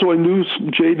 and also I knew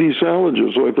J.D.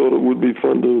 Salinger, so I thought it would be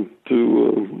fun to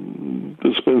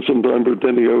spend some time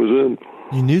pretending I was in.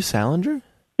 You knew Salinger?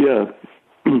 Yeah.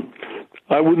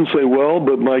 I wouldn't say well,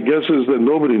 but my guess is that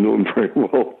nobody knew him very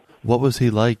well. What was he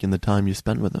like in the time you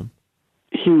spent with him?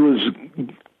 He was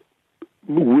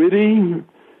witty,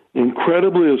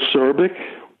 incredibly acerbic,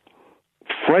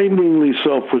 frighteningly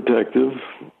self-protective,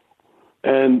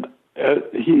 and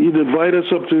he'd invite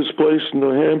us up to his place in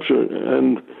New Hampshire,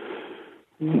 and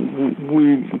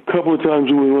a couple of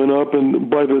times we went up,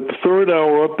 and by the third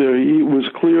hour up there, it was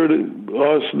clear to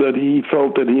us that he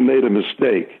felt that he made a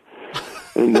mistake,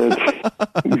 and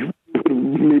that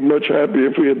be much happier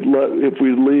if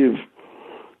we'd leave.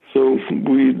 So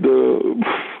we'd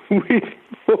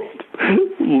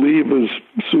leave as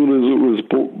soon as it was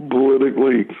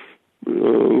politically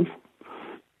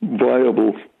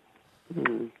viable.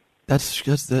 That's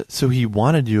so he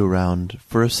wanted you around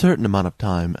for a certain amount of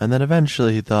time, and then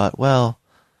eventually he thought, well,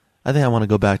 I think I want to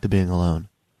go back to being alone.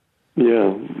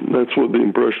 Yeah, that's what the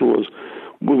impression was.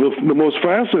 Well, the most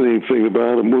fascinating thing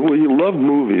about him, well, he loved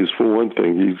movies, for one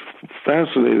thing. He's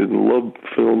fascinated and loved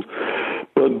films.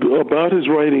 But about his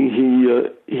writing,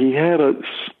 he had a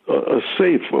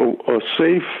safe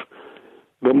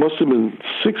that must have been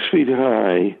 6 feet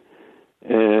high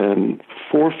and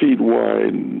 4 feet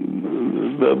wide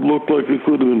that looked like it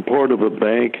could have been part of a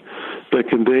bank that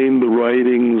contained the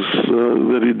writings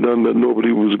that he'd done that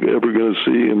nobody was ever going to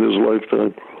see in his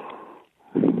lifetime.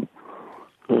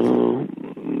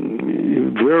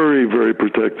 very, very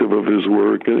protective of his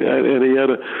work, and he had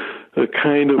a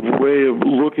kind of way of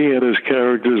looking at his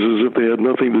characters as if they had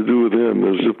nothing to do with him,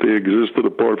 as if they existed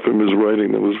apart from his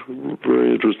writing. That was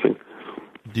very interesting.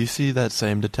 Do you see that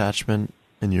same detachment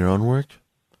in your own work?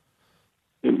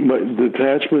 My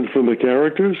detachment from the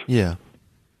characters? Yeah.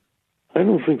 I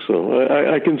don't think so.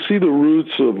 I can see the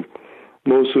roots of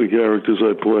most of the characters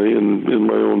I play in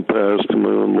my own past, in my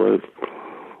own life.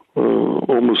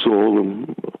 Almost all of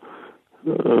them.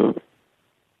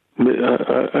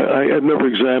 I've never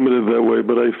examined it that way,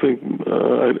 but I think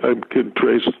I could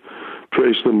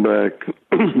trace them back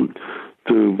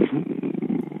to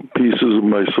pieces of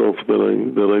myself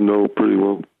that I know pretty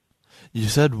well. You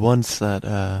said once that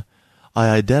I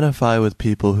identify with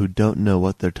people who don't know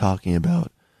what they're talking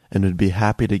about and would be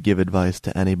happy to give advice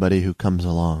to anybody who comes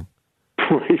along.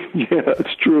 Yeah,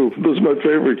 it's true. Those are my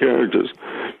favorite characters.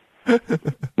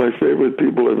 My favorite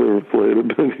people I've ever played have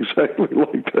been exactly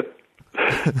like that.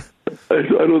 I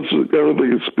don't think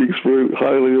it speaks very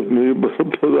highly of me, but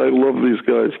I love these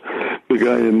guys. The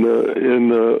guy in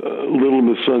Little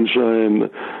Miss Sunshine,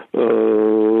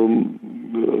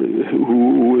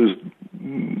 who is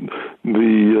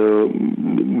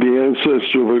the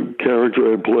ancestor of a character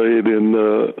I played in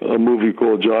a movie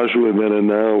called Joshua Then and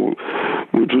Now,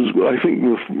 which was, I think,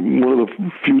 one of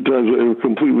the few times I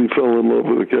completely fell in love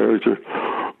with a character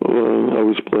I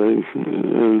was playing.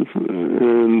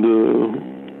 And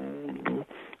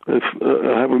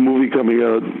I have a movie coming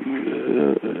out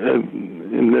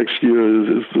next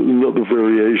year. It's another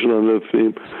variation on that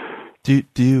theme. Do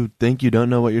you think you don't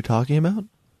know what you're talking about?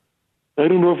 I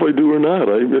don't know if I do or not.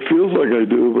 It feels like I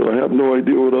do, but I have no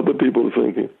idea what other people are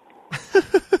thinking.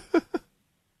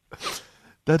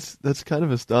 That's kind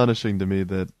of astonishing to me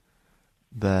that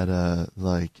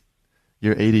like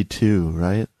you're 82,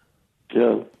 right?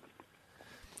 Yeah.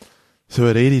 So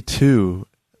at 82,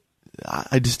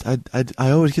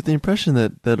 I always get the impression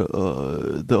that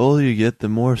the older you get, the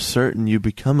more certain you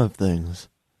become of things.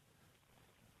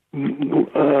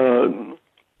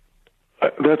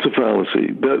 That's a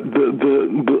fallacy.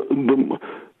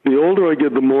 The older I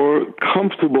get, the more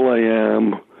comfortable I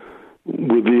am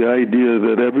with the idea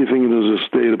that everything is a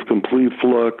state of complete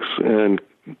flux and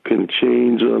can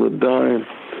change on a dime.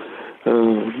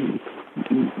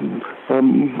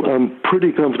 I'm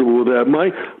pretty comfortable with that.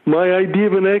 My idea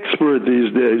of an expert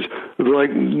these days is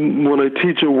like when I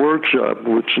teach a workshop,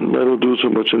 which I don't do so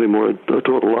much anymore. I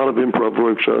taught a lot of improv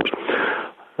workshops.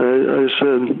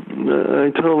 I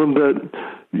tell them that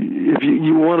if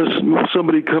you want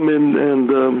somebody come in and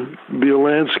be a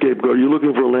landscape guard, you're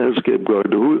looking for a landscape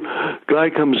guard. The guy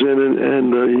comes in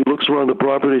and he looks around the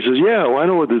property and he says, yeah, well, I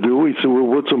know what to do. He said, we'll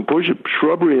put some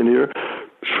shrubbery in here.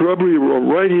 Shrubbery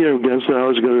right here against the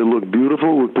house is going to look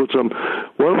beautiful. Why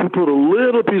don't we put a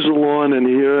little piece of lawn in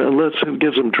here and let's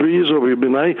get some trees over here.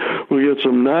 We'll get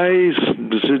some nice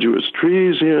deciduous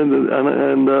trees here and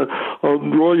I'll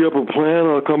draw you up a plan.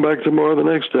 I'll come back tomorrow the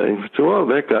next day. So, well,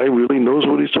 that guy really knows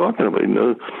what he's talking about. And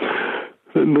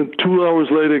then 2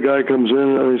 hours later, a guy comes in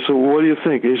and I said, well, what do you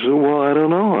think? He said, well, I don't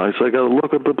know. I said, I got to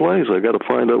look up the place. I got to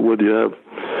find out whether you have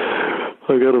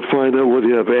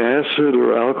acid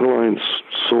or alkaline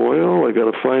soil. I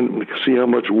got to see how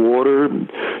much water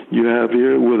you have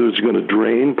here, whether it's going to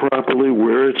drain properly,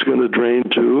 where it's going to drain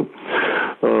to.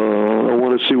 I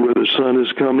want to see where the sun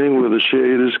is coming, where the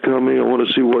shade is coming. I want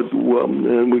to see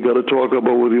and we got to talk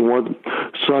about whether you want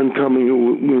sun coming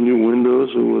in your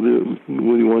windows or whether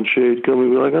you want shade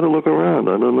coming. I got to look around.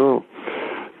 I don't know.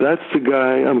 That's the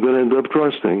guy I'm going to end up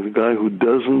trusting. The guy who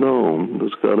doesn't know,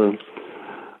 that's got to.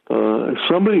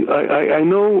 I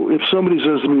know if somebody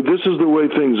says to me, this is the way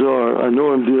things are, I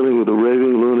know I'm dealing with a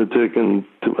raving lunatic and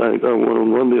I want to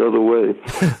run the other way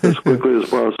as quickly as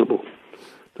possible.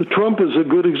 Trump is a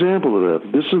good example of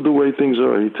that. This is the way things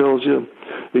are. He tells you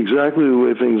exactly the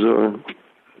way things are.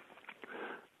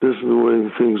 This is the way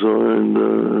things are, and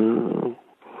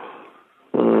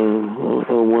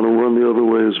I want to run the other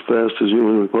way as fast as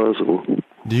humanly possible.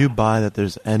 Do you buy that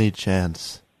there's any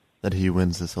chance that he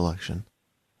wins this election?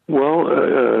 Well,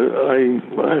 I'm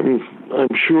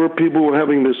sure people were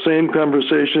having the same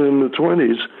conversation in the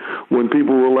 1920s when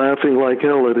people were laughing like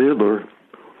hell at Hitler.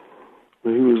 He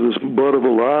was this butt of a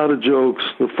lot of jokes,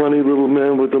 the funny little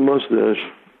man with the mustache.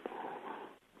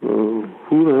 Who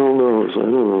the hell knows? I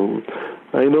don't know.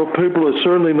 I know people are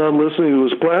certainly not listening to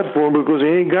his platform because he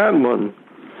ain't got one.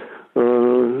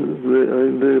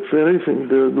 If anything,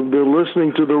 they're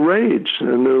listening to the rage,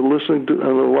 and they're listening to,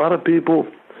 and a lot of people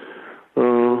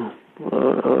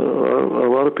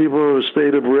are in a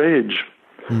state of rage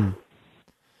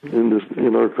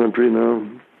in our country now.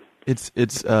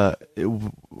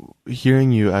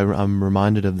 hearing you, I'm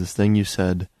reminded of this thing you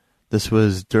said. This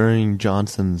was during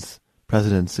Johnson's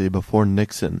presidency, before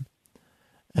Nixon.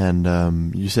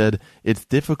 And you said, it's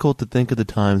difficult to think of the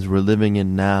times we're living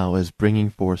in now as bringing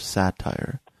forth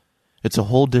satire. It's a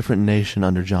whole different nation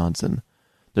under Johnson.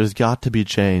 There's got to be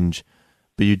change,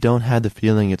 but you don't have the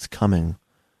feeling it's coming.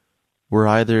 We're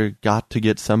either got to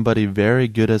get somebody very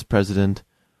good as president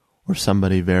or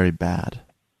somebody very bad.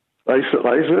 I said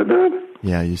that?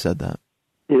 Yeah, you said that.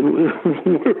 Where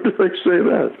did I say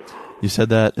that? You said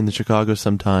that in the Chicago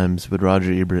Sun-Times with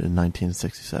Roger Ebert in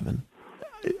 1967.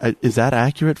 Is that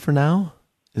accurate for now?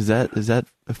 Is that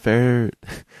a fair?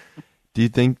 Do you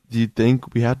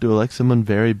think we have to elect someone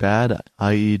very bad,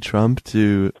 i.e., Trump,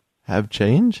 to have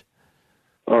change?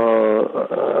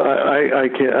 I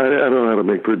can't. I don't know how to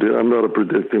make predict. I'm not a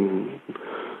predicting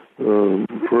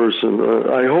person.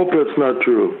 I hope that's not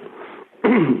true.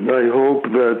 I hope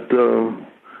that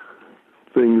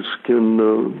things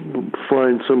can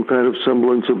find some kind of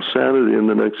semblance of sanity in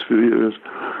the next few years,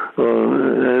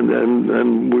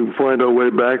 and we find our way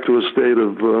back to a state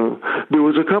of. There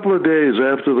was a couple of days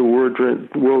after the World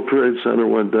Trade Center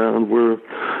went down where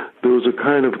there was a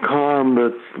kind of calm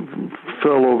that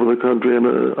fell over the country, and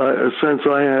a sense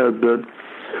I had that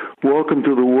welcome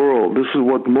to the world. This is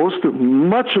what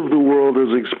much of the world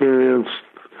has experienced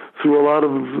through a lot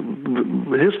of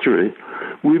history.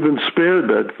 We've been spared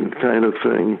that kind of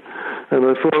thing. And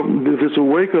I thought if it's a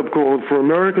wake-up call for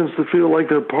Americans to feel like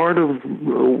they're part of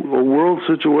a world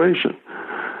situation.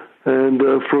 And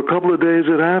for a couple of days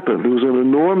it happened. There was an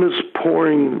enormous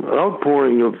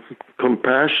outpouring of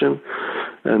compassion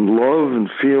and love and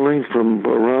feeling from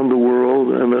around the world,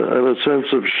 and a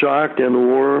sense of shock and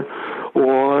awe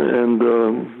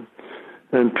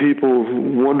and people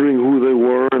wondering who they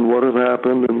were and what had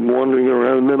happened, and wandering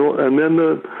around. And then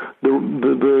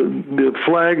the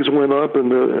flags went up,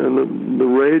 and the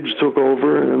rage took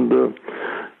over, and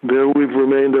there we've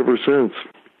remained ever since.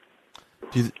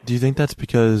 Do you think that's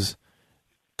because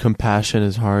compassion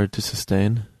is hard to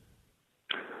sustain?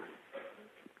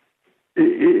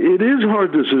 It is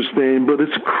hard to sustain, but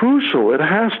it's crucial. It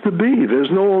has to be. There's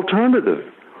no alternative.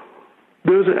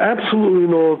 There's absolutely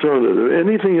no alternative.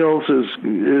 Anything else is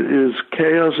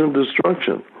chaos and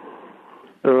destruction.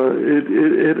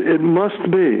 It must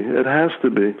be. It has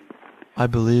to be. I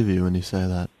believe you when you say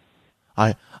that.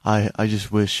 I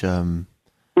just wish. Well,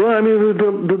 I mean,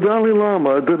 the Dalai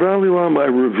Lama I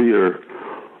revere.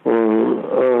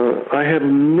 I have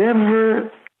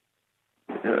never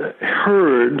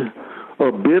heard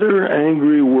a bitter,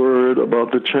 angry word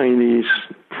about the Chinese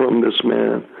from this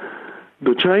man.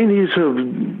 The Chinese have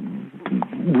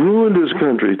ruined his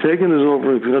country, taken his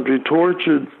over his country,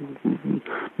 tortured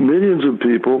millions of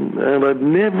people, and I've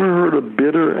never heard a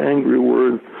bitter, angry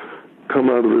word come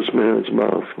out of this man's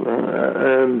mouth.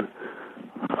 And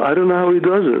I don't know how he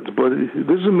does it, but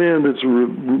this is a man that's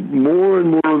more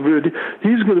and more revered.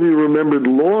 He's going to be remembered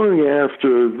long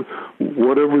after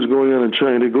whatever's going on in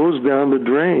China goes down the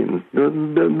drain.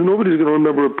 Nobody's going to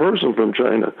remember a person from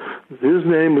China. His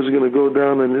name is going to go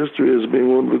down in history as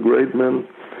being one of the great men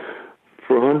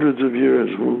for hundreds of years,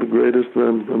 one of the greatest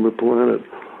men on the planet.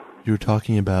 You were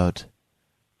talking about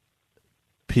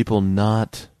people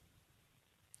not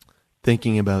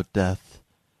thinking about death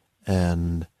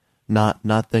and not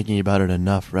thinking about it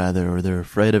enough, rather, or they're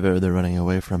afraid of it, or they're running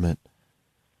away from it.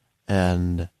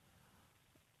 And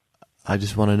I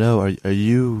just want to know: are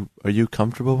you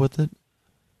comfortable with it?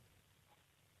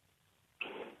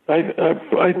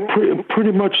 I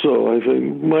pretty much so. I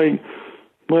think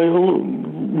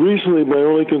recently my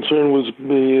only concern was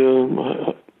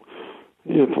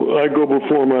if I go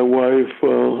before my wife,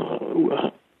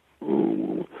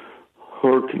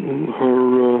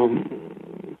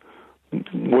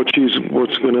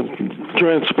 what's going to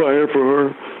transpire for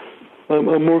her.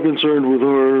 I'm more concerned with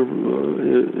her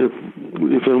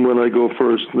if and when I go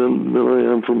first than I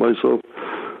am for myself.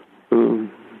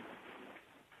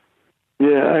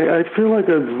 I feel like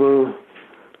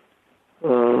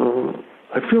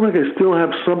I feel like I still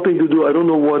have something to do. I don't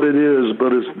know what it is,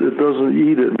 but it doesn't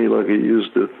eat at me like it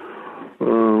used to.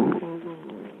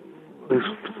 I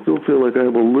still feel like I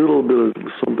have a little bit of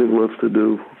something left to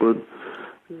do, but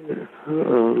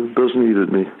it doesn't eat at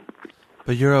me.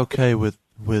 But you're okay with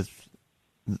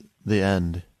the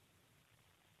end?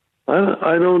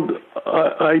 I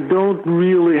don't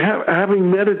really,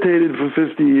 having meditated for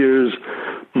 50 years,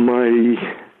 my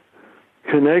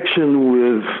connection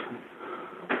with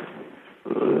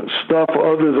stuff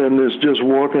other than this just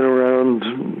walking around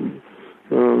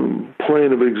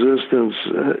plane of existence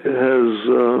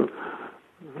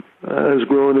has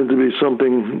grown into be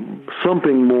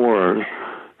something more,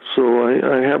 So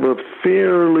I have a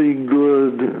fairly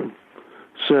good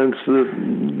sense that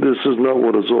this is not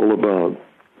what it's all about.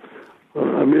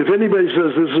 I mean, if anybody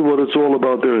says this is what it's all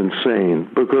about, they're insane,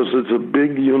 because it's a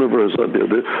big universe out there.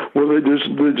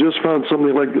 They just found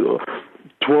something like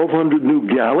 1,200 new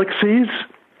galaxies.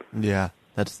 Yeah,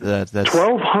 that's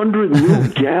 1,200 new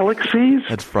galaxies.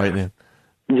 That's frightening.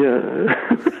 Yeah.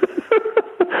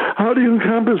 How do you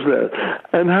encompass that?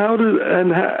 And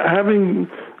having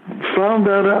found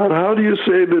that out, how do you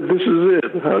say that this is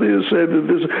it? How do you say that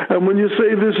this? And when you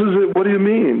say this is it, what do you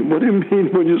mean? What do you mean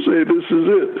when you say this is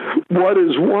it? What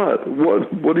is what?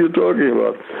 What are you talking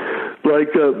about?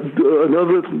 Like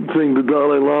another thing the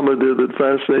Dalai Lama did that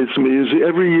fascinates me is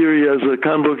every year he has a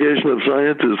convocation of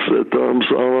scientists at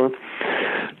Dharamsala,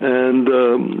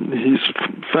 and he's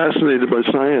fascinated by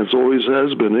science, always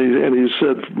has been. And he's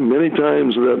said many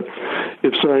times that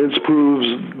if science proves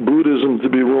Buddhism to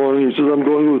be wrong, he says, I'm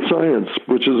going with science,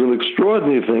 which is an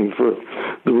extraordinary thing for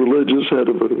the religious head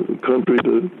of a country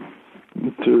to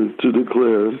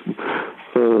declare.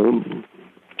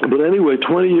 But anyway,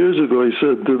 20 years ago, he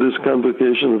said to this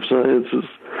convocation of scientists,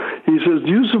 he says,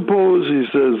 do you suppose, he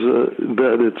says,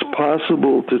 that it's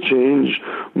possible to change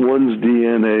one's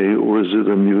DNA, or is it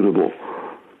immutable?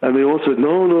 And they all said,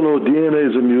 no, DNA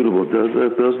is immutable.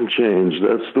 That doesn't change.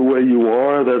 That's the way you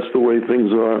are. That's the way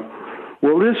things are.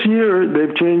 Well, this year,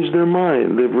 they've changed their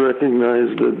mind. They've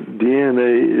recognized that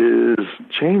DNA is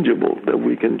changeable, that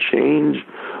we can change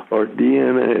our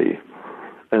DNA.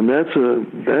 And that's a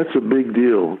big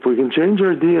deal. If we can change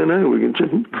our DNA, we can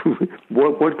change.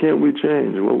 What can't we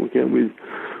change? What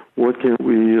can't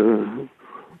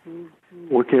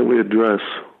we address?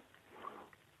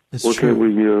 It's what true. can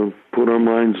we put our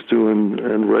minds to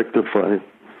and rectify?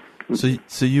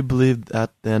 So you believe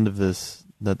at the end of this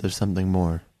that there's something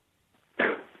more?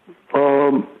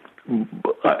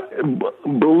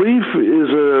 Belief is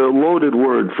a loaded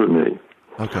word for me.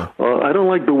 Okay. I don't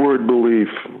like the word belief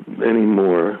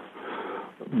anymore.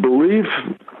 Belief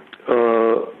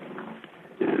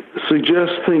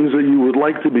suggests things that you would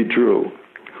like to be true,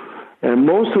 and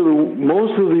most of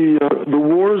the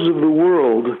wars of the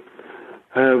world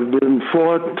have been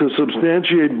fought to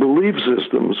substantiate belief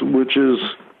systems, which is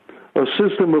a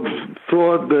system of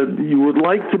thought that you would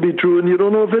like to be true and you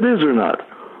don't know if it is or not.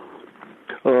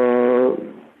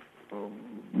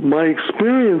 My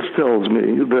experience tells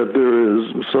me that there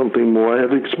is something more. I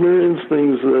have experienced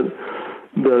things that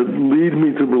lead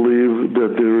me to believe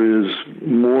that there is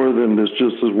more than this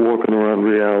just as walking around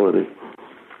reality.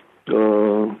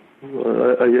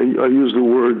 I use the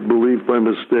word belief by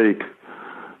mistake.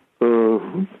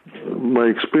 My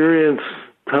experience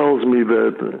tells me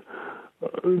that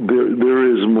there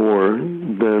is more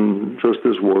than just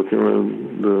this walking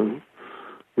around the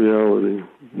reality.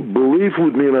 Belief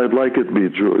would mean I'd like it to be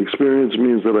true. Experience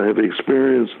means that I have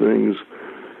experienced things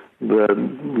that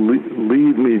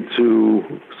lead me to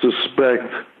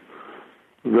suspect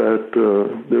that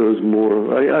there is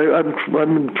more.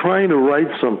 I'm trying to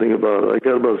write something about it. I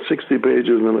got about 60 pages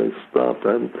and then I stopped.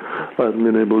 I haven't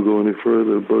been able to go any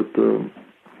further. But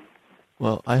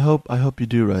well, I hope you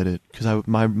do write it, because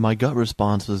my gut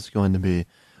response is going to be,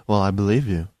 well, I believe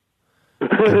you.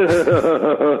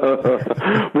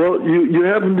 Well, you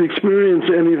haven't experienced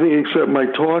anything except my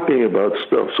talking about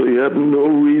stuff, so you have no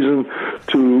reason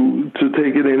to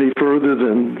take it any further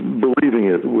than believing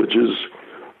it, which is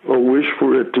a wish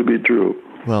for it to be true.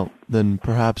 Well, then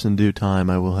perhaps in due time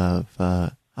I will have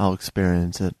I'll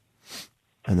experience it,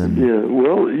 and then yeah.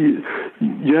 Well, you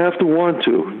have to want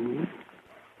to.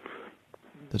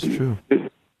 That's true.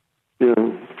 Yeah.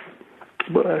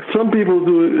 But some people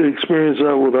do experience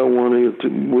that without wanting it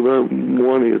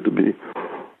to be.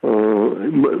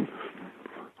 But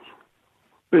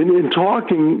in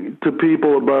talking to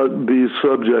people about these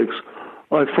subjects,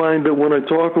 I find that when I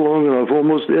talk long enough,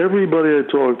 almost everybody I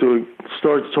talk to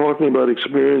starts talking about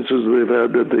experiences they've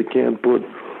had that they can't put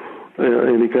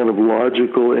any kind of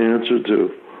logical answer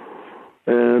to.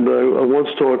 And I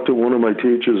once talked to one of my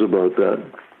teachers about that.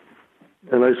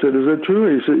 And I said, is that true?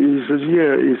 He says,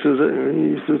 yeah. He says,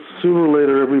 sooner or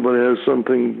later everybody has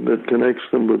something that connects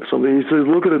them with something. He says,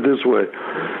 look at it this way.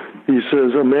 He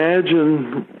says,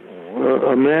 imagine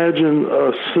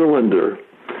a cylinder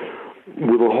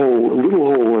with a little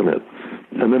hole in it.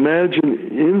 And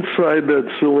imagine inside that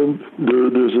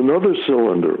cylinder there's another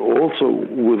cylinder also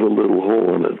with a little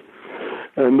hole in it.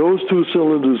 And those two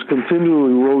cylinders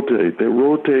continually rotate. They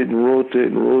rotate and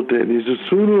rotate and rotate. And he says,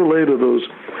 sooner or later those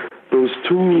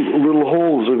two little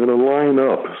holes are going to line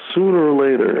up, sooner or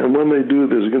later. And when they do,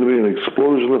 there's going to be an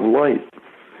explosion of light.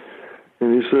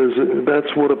 And he says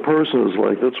that's what a person is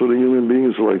like. That's what a human being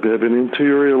is like. They have an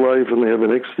interior life and they have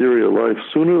an exterior life.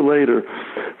 Sooner or later,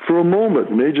 for a moment,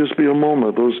 it may just be a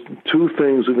moment, those two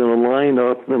things are going to line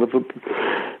up, and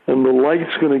and the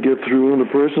light's going to get through, and the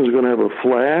person's going to have a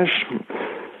flash.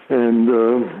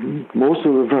 And most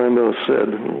of the time they'll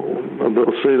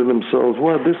say to themselves,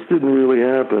 well, this didn't really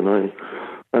happen.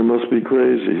 I must be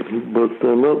crazy. But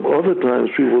other times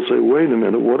people say, wait a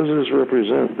minute, what does this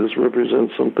represent? This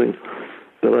represents something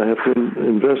that I have to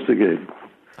investigate.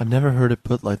 I've never heard it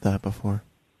put like that before.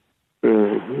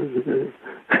 It's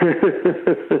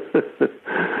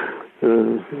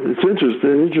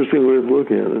interesting way of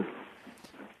looking at it.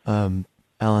 Alan,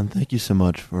 thank you so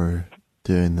much for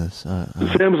doing this. Sam,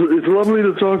 it's lovely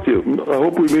to talk to you. I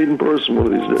hope we meet in person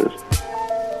one of these days.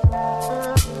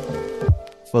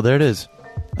 Well, there it is.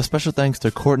 A special thanks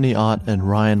to Courtney Ott and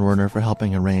Ryan Werner for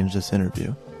helping arrange this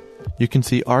interview. You can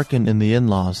see Arkin in The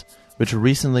In-Laws, which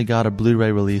recently got a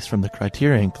Blu-ray release from the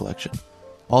Criterion Collection.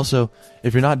 Also,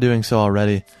 if you're not doing so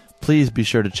already, please be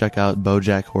sure to check out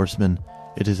BoJack Horseman.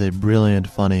 It is a brilliant,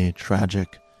 funny,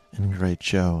 tragic, and great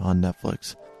show on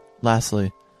Netflix.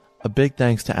 Lastly, a big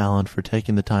thanks to Alan for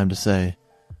taking the time to say,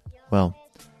 well,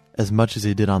 as much as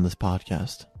he did on this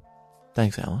podcast.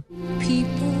 Thanks, Alan.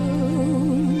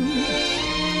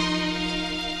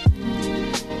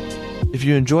 If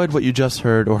you enjoyed what you just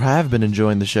heard or have been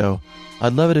enjoying the show,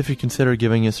 I'd love it if you consider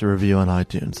giving us a review on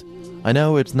iTunes. I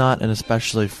know it's not an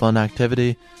especially fun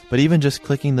activity, but even just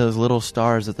clicking those little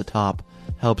stars at the top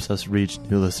helps us reach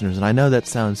new listeners. And I know that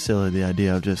sounds silly, the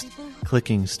idea of just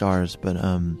clicking stars, but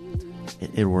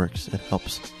it works. It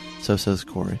helps. So says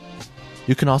Corey.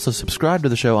 You can also subscribe to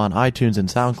the show on iTunes and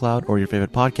SoundCloud or your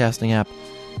favorite podcasting app.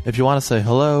 If you want to say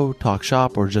hello, talk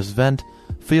shop, or just vent,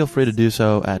 feel free to do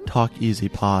so at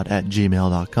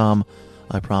talkeasypod@gmail.com.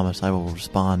 I promise I will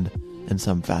respond in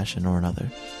some fashion or another.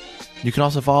 You can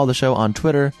also follow the show on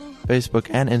Twitter, Facebook,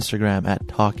 and Instagram at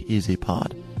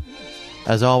TalkEasyPod.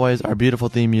 As always, our beautiful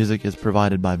theme music is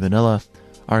provided by Vanilla.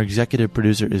 Our executive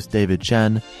producer is David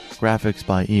Chen, graphics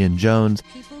by Ian Jones,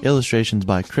 illustrations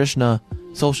by Krishna,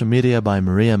 social media by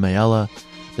Maria Mayella.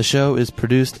 The show is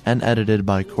produced and edited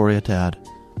by Corey Atad.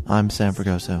 I'm Sam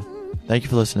Fragoso. Thank you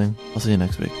for listening. I'll see you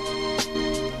next week.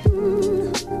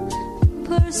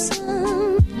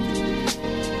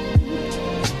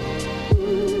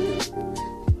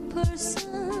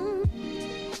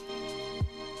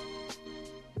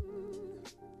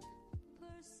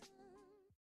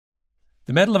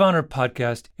 The Medal of Honor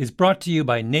podcast is brought to you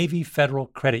by Navy Federal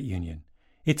Credit Union.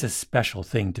 It's a special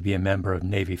thing to be a member of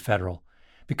Navy Federal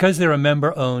because they're a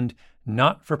member-owned,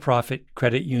 not-for-profit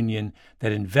credit union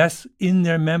that invests in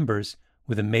their members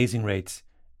with amazing rates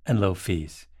and low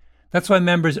fees. That's why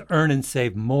members earn and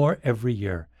save more every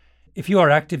year. If you are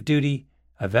active duty,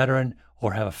 a veteran,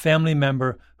 or have a family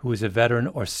member who is a veteran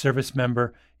or service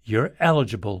member, you're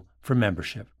eligible for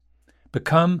membership.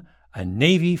 Become a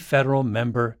Navy Federal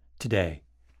member today.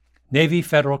 Navy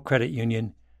Federal Credit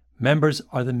Union. Members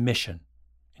are the mission.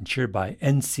 Insured by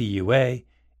NCUA,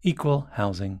 Equal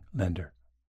Housing Lender.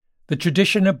 The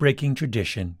tradition of breaking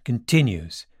tradition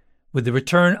continues with the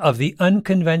return of the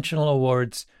Unconventional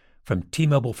Awards from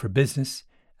T-Mobile for Business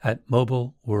at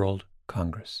Mobile World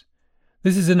Congress.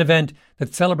 This is an event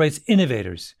that celebrates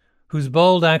innovators whose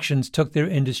bold actions took their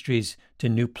industries to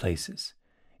new places.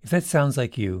 If that sounds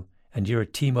like you and you're a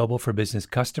T-Mobile for Business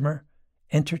customer,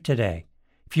 enter today.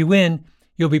 If you win,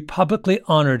 you'll be publicly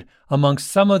honored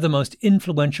amongst some of the most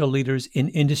influential leaders in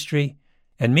industry.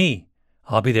 And me,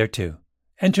 I'll be there too.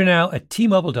 Enter now at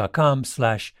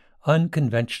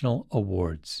tmobile.com/unconventional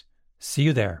awards. See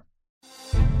you there.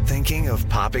 Thinking of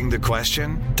popping the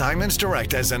question? Diamonds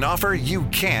Direct has an offer you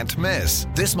can't miss.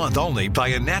 This month only, buy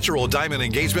a natural diamond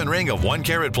engagement ring of 1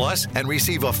 carat plus and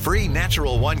receive a free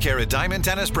natural 1 carat diamond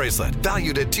tennis bracelet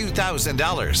valued at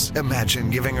 $2,000. Imagine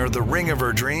giving her the ring of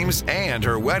her dreams and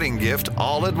her wedding gift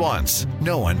all at once.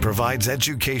 No one provides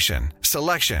education,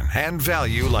 selection, and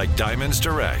value like Diamonds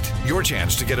Direct. Your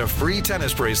chance to get a free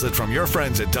tennis bracelet from your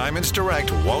friends at Diamonds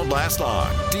Direct won't last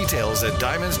long. Details at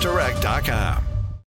diamondsdirect.com.